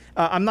like that.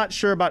 I'm not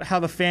sure about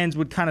how the fans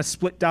would kind of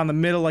split down the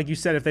middle. Like you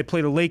said, if they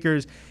play the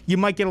Lakers, you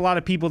might get a lot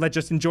of people that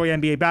just enjoy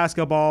NBA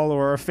basketball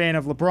or are a fan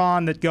of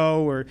LeBron that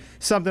go or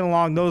something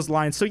along those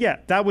lines. So, yeah,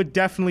 that would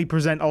definitely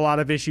present a lot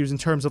of issues in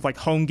terms of like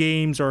home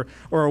games or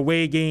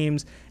away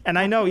games. And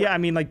I know, yeah, I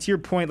mean, like to your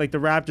point, like the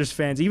Raptors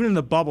fans, even in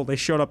the bubble, they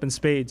showed up in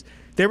spades.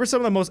 They were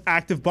some of the most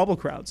active bubble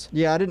crowds.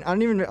 Yeah, I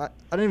didn't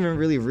even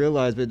really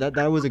realize, but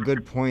that was a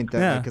good point.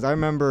 Yeah. Because I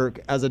remember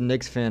as a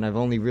Knicks fan, I've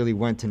only really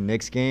went to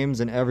Knicks games,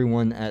 and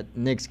everyone at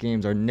Knicks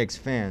games are Knicks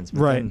fans. But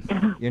Right.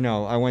 then, you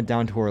know, I went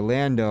down to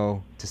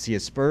Orlando to see a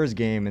Spurs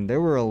game, and there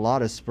were a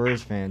lot of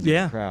Spurs fans in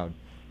Yeah. the crowd.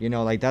 You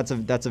know, like that's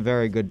a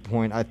very good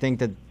point. I think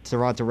that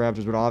Toronto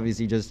Raptors would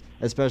obviously just,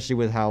 especially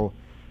with how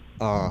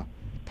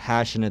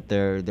passionate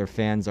their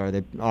fans are,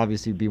 they'd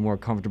obviously be more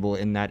comfortable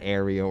in that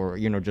area or,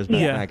 you know, just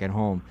back at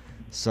home.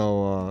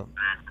 So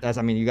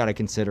you got to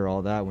consider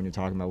all that when you're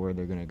talking about where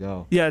they're going to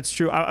go. Yeah, it's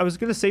true. I was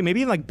gonna say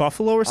maybe in like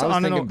Buffalo or something. I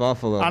was don't thinking know.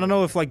 Buffalo. I don't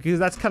know if like because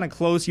that's kind of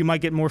close. You might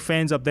get more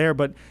fans up there,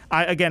 but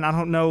I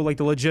don't know like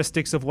the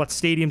logistics of what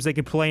stadiums they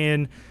could play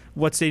in,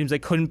 what stadiums they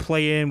couldn't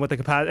play in, what the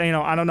capacity. You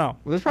know, I don't know.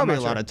 Well, there's probably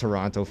a lot of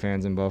Toronto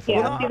fans in Buffalo.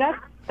 Yeah, see,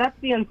 that's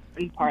the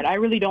uncertain part. I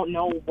really don't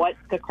know what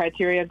the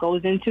criteria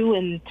goes into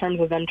in terms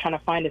of them trying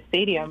to find a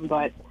stadium,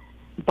 but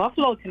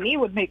Buffalo to me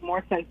would make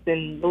more sense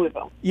than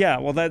Louisville. Yeah,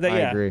 well, I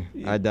yeah. agree.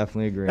 I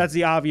definitely agree. That's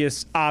the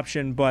obvious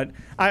option, but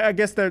I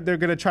guess they're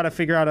going to try to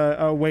figure out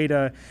a way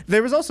to.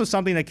 There was also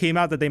something that came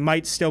out that they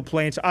might still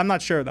play. I'm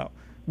not sure though.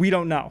 We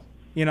don't know.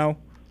 You know,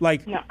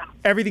 like No.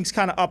 everything's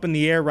kind of up in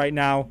the air right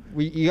now.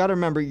 You got to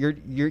remember,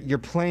 you're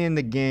playing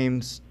the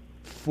games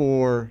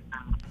for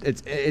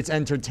it's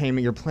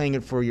entertainment. You're playing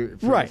it for your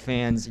Right.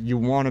 fans. You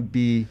want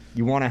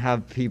to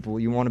have people.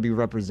 You want to be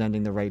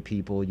representing the right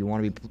people. You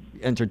want to be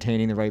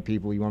entertaining the right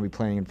people. You want to be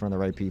playing in front of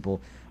the right people.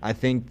 I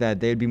think that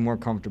they'd be more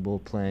comfortable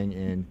playing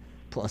in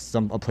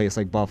a place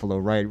like Buffalo,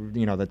 right?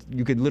 You know, that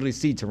you could literally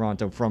see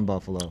Toronto from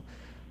Buffalo.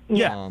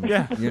 Yeah,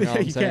 yeah, You know what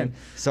I'm you saying? can.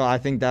 So I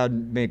think that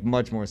would make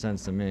much more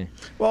sense to me.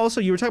 Well,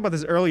 also you were talking about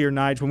this earlier,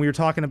 Nige, when we were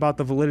talking about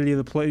the validity of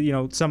the play. You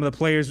know, some of the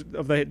players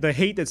of the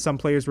hate that some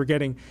players were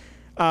getting.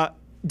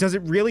 Does the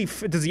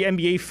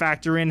NBA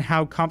factor in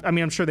how? I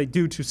mean, I'm sure they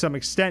do to some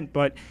extent,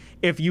 but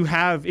if you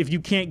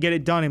can't get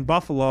it done in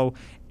Buffalo,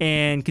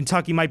 and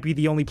Kentucky might be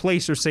the only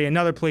place, or say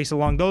another place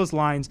along those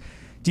lines,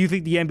 do you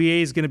think the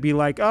NBA is going to be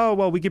like, oh,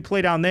 well, we could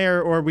play down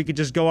there, or we could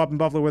just go up in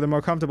Buffalo where they're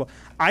more comfortable?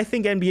 I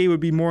think NBA would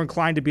be more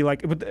inclined to be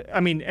like, I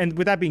mean, and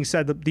with that being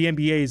said, the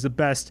NBA is the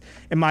best,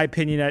 in my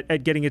opinion,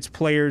 at getting its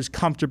players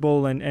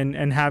comfortable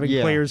and having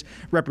players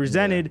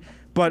represented. Yeah.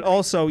 But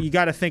also, you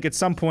got to think at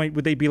some point,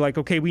 would they be like,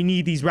 okay, we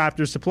need these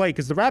Raptors to play?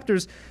 Because the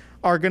Raptors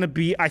are going to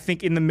be, I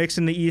think, in the mix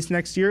in the East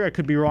next year. I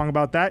could be wrong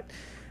about that.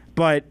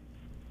 But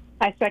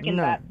I second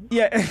No. that.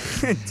 Yeah,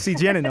 see,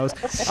 Janet knows.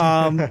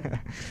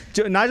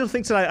 Nigel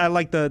thinks that I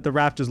like the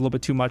Raptors a little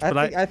bit too much, but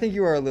I think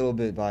you are a little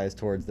bit biased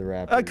towards the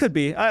Raptors. I could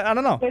be. I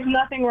don't know. There's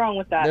nothing wrong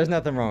with that. There's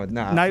nothing wrong with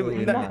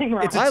absolutely not. Nothing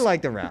wrong. I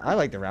like the Raptors.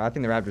 I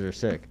think the Raptors are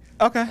sick.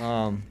 Okay.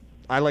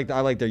 I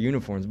like their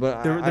uniforms,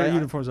 but Their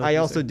uniforms are I pretty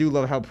also sick. do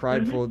love how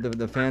prideful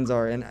the fans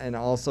are, and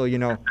also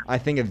I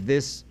think if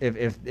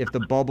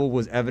the bubble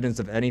was evidence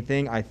of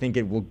anything, I think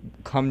it will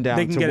come down.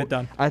 They can to get what, it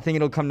done. I think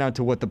it'll come down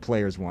to what the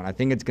players want. I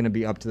think it's going to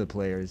be up to the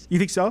players. You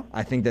think so?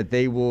 I think that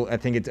they will. I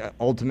think it's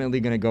ultimately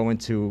going to go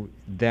into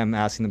them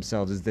asking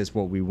themselves, "Is this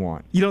what we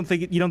want?" You don't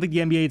think the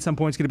NBA at some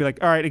point is going to be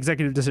like, all right,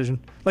 executive decision?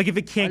 Like if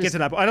it can't get to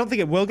that point, I don't think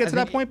it will get to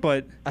that point,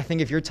 but I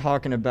think if you're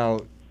talking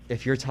about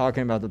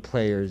the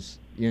players,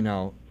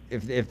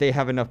 if they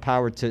have enough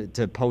power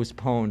to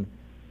postpone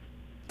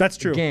that's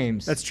true.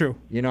 games. That's true.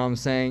 You know what I'm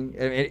saying?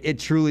 It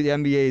truly, the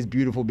NBA is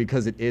beautiful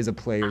because it is a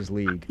players'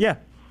 league. Yeah.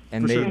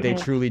 And for they sure.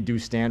 truly do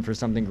stand for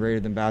something greater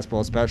than basketball,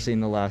 especially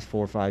in the last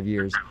 4 or 5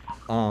 years.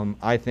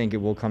 I think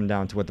it will come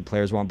down to what the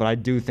players want, but I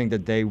do think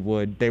that they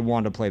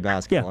want to play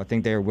basketball. Yeah. I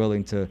think they are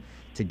willing to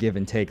give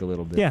and take a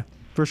little bit. Yeah,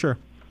 for sure.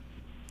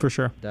 For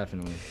sure.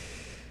 Definitely.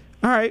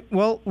 All right.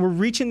 Well, we're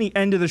reaching the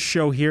end of the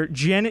show here.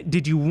 Janet,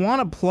 did you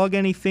want to plug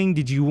anything?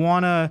 Did you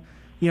want to,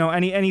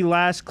 any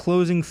last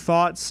closing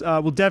thoughts?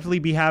 We'll definitely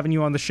be having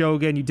you on the show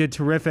again. You did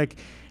terrific.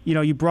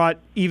 You brought,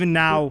 even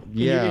now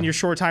in your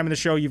short time in the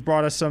show, you've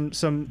brought us some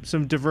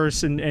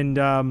diverse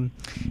and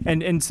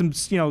some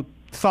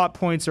thought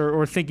points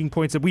or thinking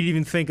points that we didn't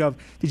even think of.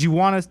 Did you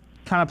want to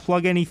kind of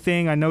plug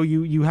anything? I know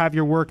you have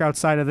your work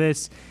outside of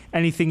this.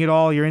 Anything at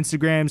all? Your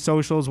Instagram,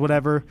 socials,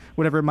 whatever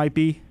it might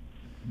be.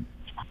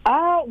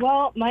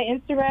 Well, my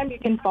Instagram, you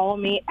can follow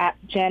me at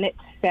Janet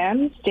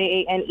Samz,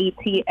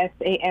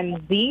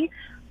 JanetSamz.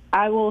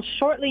 I will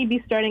shortly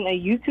be starting a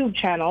YouTube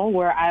channel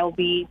where I'll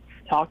be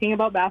talking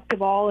about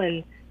basketball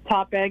and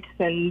topics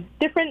and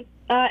different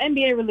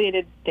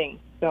NBA-related things.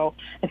 So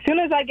as soon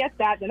as I get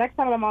that, the next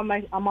time I'm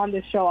on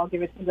this show, I'll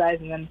give it to you guys,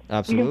 and then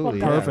Absolutely.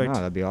 You can Perfect. No,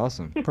 that'd be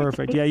awesome.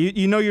 Perfect. Yeah,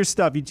 you know your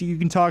stuff. You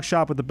can talk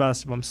shop with the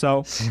best of them.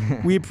 So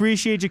we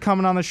appreciate you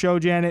coming on the show,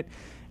 Janet.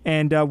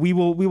 And we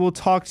will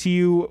talk to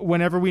you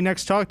whenever we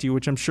next talk to you,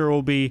 which I'm sure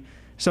will be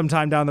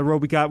sometime down the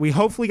road. We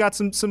hopefully got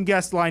some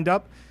guests lined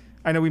up.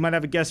 I know we might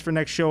have a guest for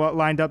next show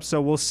lined up,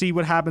 so we'll see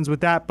what happens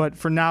with that. But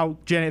for now,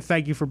 Janet,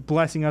 thank you for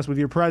blessing us with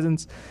your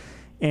presence.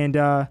 And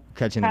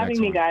Catch you in the next having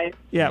me, one. guys.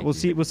 yeah, we'll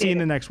see you in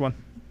the next one.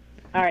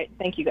 All right,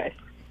 thank you, guys.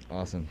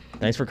 Awesome.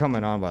 Thanks for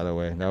coming on, by the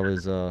way. That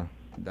was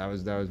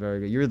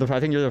very good. I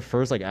think you're the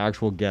first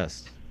actual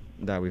guest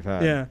that we've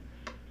had. Yeah.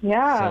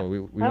 Yeah, So we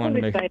that wanted was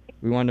to make exciting.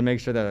 we wanted to make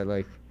sure that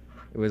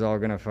it was all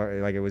gonna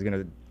it was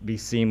gonna be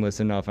seamless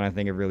enough, and I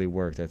think it really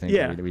worked. I think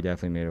Yeah. we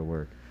definitely made it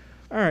work.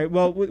 All right.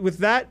 Well, with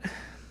that,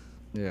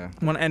 Yeah.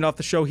 I want to end off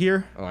the show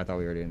here. Oh, I thought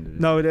we already ended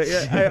it. No,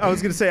 I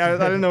was gonna say I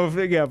don't know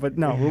but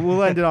no,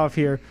 we'll end it off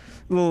here.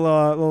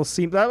 Little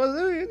seam. That was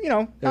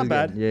not was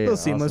bad. good. Yeah, a little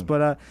seamless. awesome.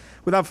 But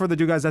without further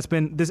ado, guys, that's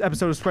been this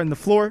episode of Spreading the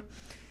Floor.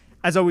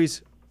 As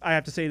always, I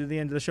have to say at the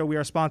end of the show, we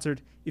are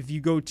sponsored. If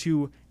you go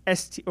to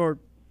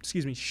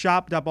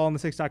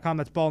shop.ballinthesix.com,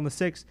 that's Ball in the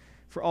Six,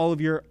 for all of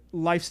your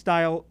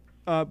lifestyle,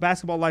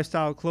 basketball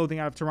lifestyle clothing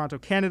out of Toronto,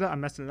 Canada. I'm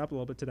messing it up a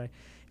little bit today.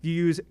 If you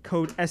use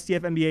code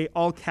SDFNBA,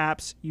 all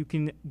caps, you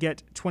can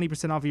get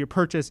 20% off of your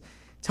purchase.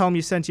 Tell them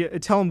we sent you.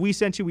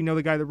 We know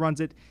the guy that runs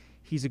it.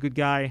 He's a good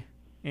guy,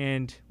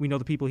 and we know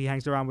the people he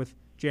hangs around with.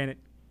 Janet,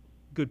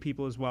 good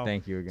people as well.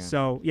 Thank you again.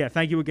 So, yeah,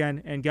 thank you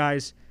again. And,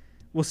 guys,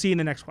 we'll see you in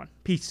the next one.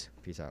 Peace.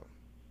 Peace out.